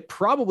 and it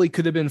probably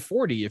could have been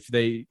 40 if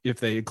they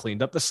had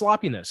cleaned up the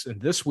sloppiness.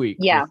 And this week,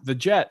 with the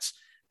Jets,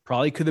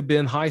 probably could have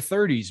been high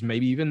 30s,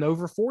 maybe even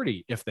over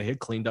 40 if they had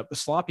cleaned up the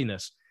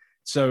sloppiness.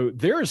 So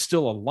there is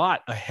still a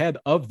lot ahead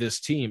of this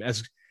team.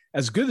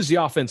 As good as the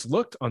offense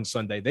looked on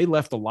Sunday, they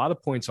left a lot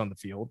of points on the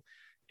field.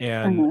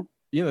 And,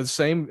 the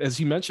same as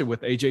you mentioned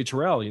with AJ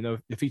Terrell,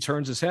 if he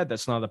turns his head,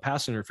 that's not a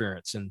pass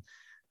interference. And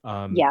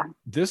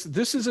this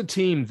is a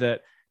team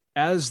that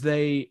as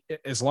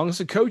long as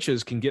the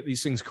coaches can get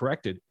these things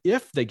corrected,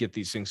 if they get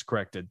these things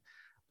corrected,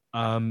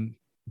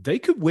 they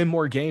could win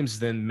more games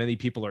than many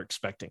people are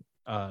expecting.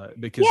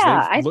 Because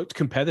they've looked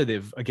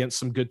competitive against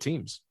some good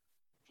teams.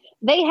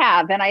 They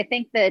have. And I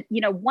think that,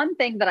 one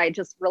thing that I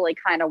just really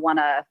kind of want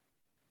to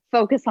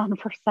focus on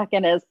for a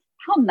second is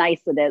how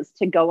nice it is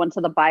to go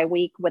into the bye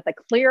week with a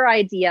clear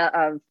idea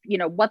of,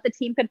 what the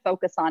team could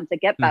focus on to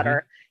get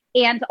better.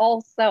 And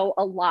also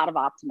a lot of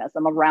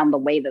optimism around the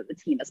way that the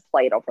team has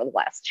played over the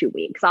last 2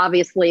 weeks.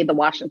 Obviously, the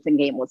Washington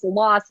game was a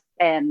loss,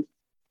 and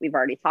we've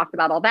already talked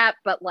about all that,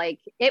 but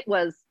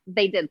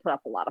they did put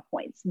up a lot of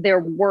points. There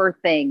were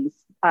things,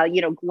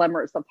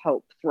 glimmers of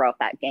hope throughout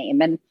that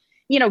game. And,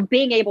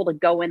 being able to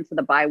go into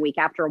the bye week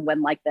after a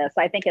win like this,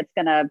 I think it's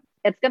going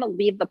to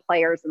leave the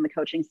players and the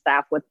coaching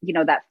staff with,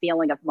 that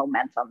feeling of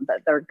momentum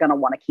that they're going to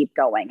want to keep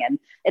going. And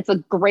it's a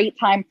great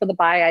time for the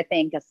bye, I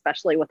think,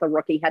 especially with a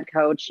rookie head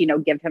coach,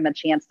 give him a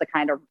chance to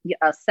kind of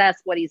assess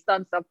what he's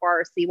done so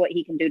far, see what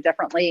he can do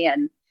differently.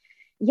 And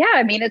yeah,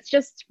 I mean,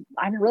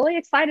 I'm really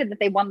excited that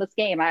they won this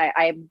game.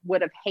 I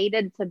would have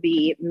hated to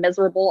be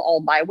miserable all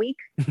bye week,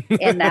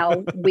 and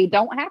now we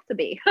don't have to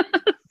be.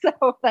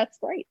 So that's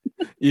great.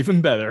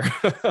 Even better.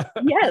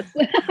 Yes.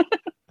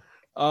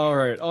 All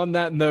right. On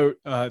that note,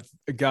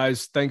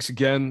 guys, thanks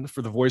again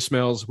for the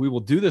voicemails. We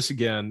will do this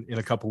again in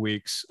a couple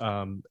weeks.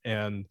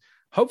 And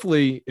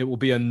hopefully it will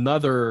be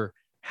another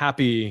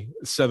happy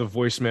set of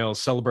voicemails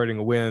celebrating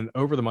a win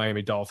over the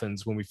Miami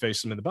Dolphins when we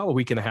face them in about a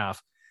week and a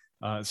half.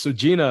 So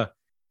Gina,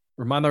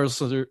 remind our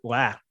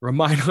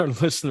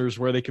listeners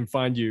where they can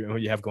find you and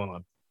what you have going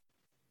on.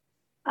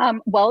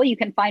 Well, you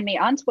can find me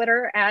on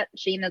Twitter at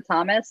Gina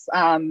Thomas.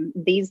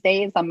 These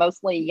days, I'm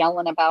mostly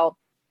yelling about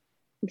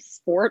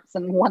sports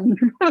in one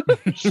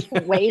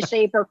way,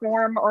 shape, or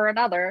form or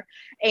another.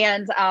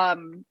 And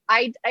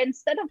I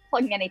instead of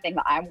plugging anything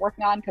that I'm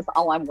working on, because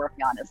all I'm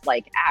working on is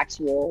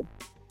actual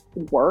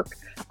work,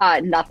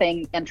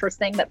 nothing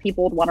interesting that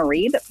people would want to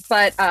read.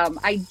 But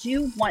I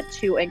do want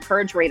to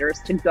encourage readers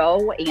to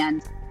go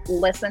and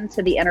listen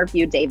to the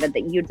interview, David,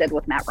 that you did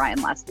with Matt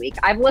Ryan last week.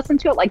 I've listened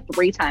to it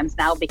 3 times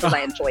now because I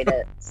enjoyed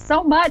it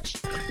so much.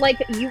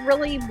 You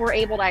really were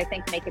able to, I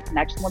think, make a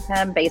connection with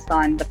him based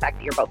on the fact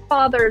that you're both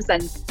fathers.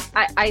 And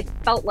I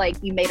felt like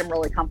you made him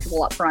really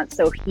comfortable up front.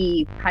 So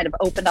he kind of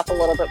opened up a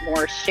little bit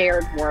more,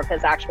 shared more of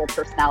his actual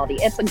personality.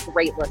 It's a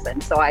great listen.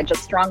 So I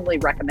just strongly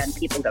recommend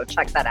people go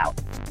check that out.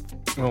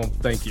 Well,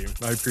 thank you.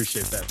 I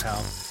appreciate that,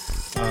 pal.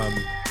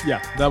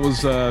 Yeah, that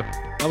was a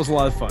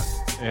lot of fun.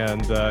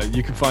 And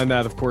you can find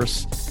that, of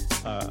course,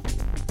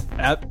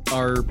 at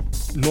our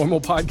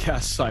normal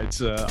podcast sites,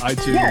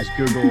 iTunes,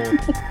 Google,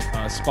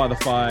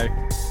 Spotify,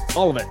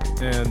 all of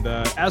it. And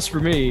as for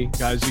me,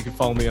 guys, you can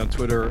follow me on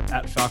Twitter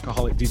at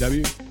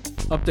FalcoholicDW.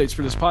 Updates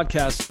for this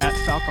podcast at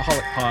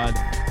FalcoholicPod.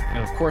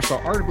 And, of course, our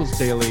articles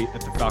daily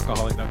at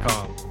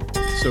thefalcoholic.com.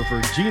 So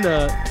for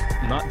Gina,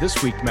 not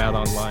this week, Matt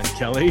Online,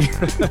 Kelly,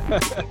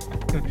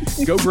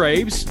 go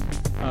Braves.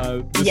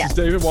 This is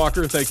David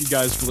Walker. Thank you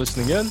guys for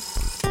listening in.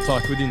 I'll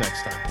talk with you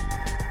next time.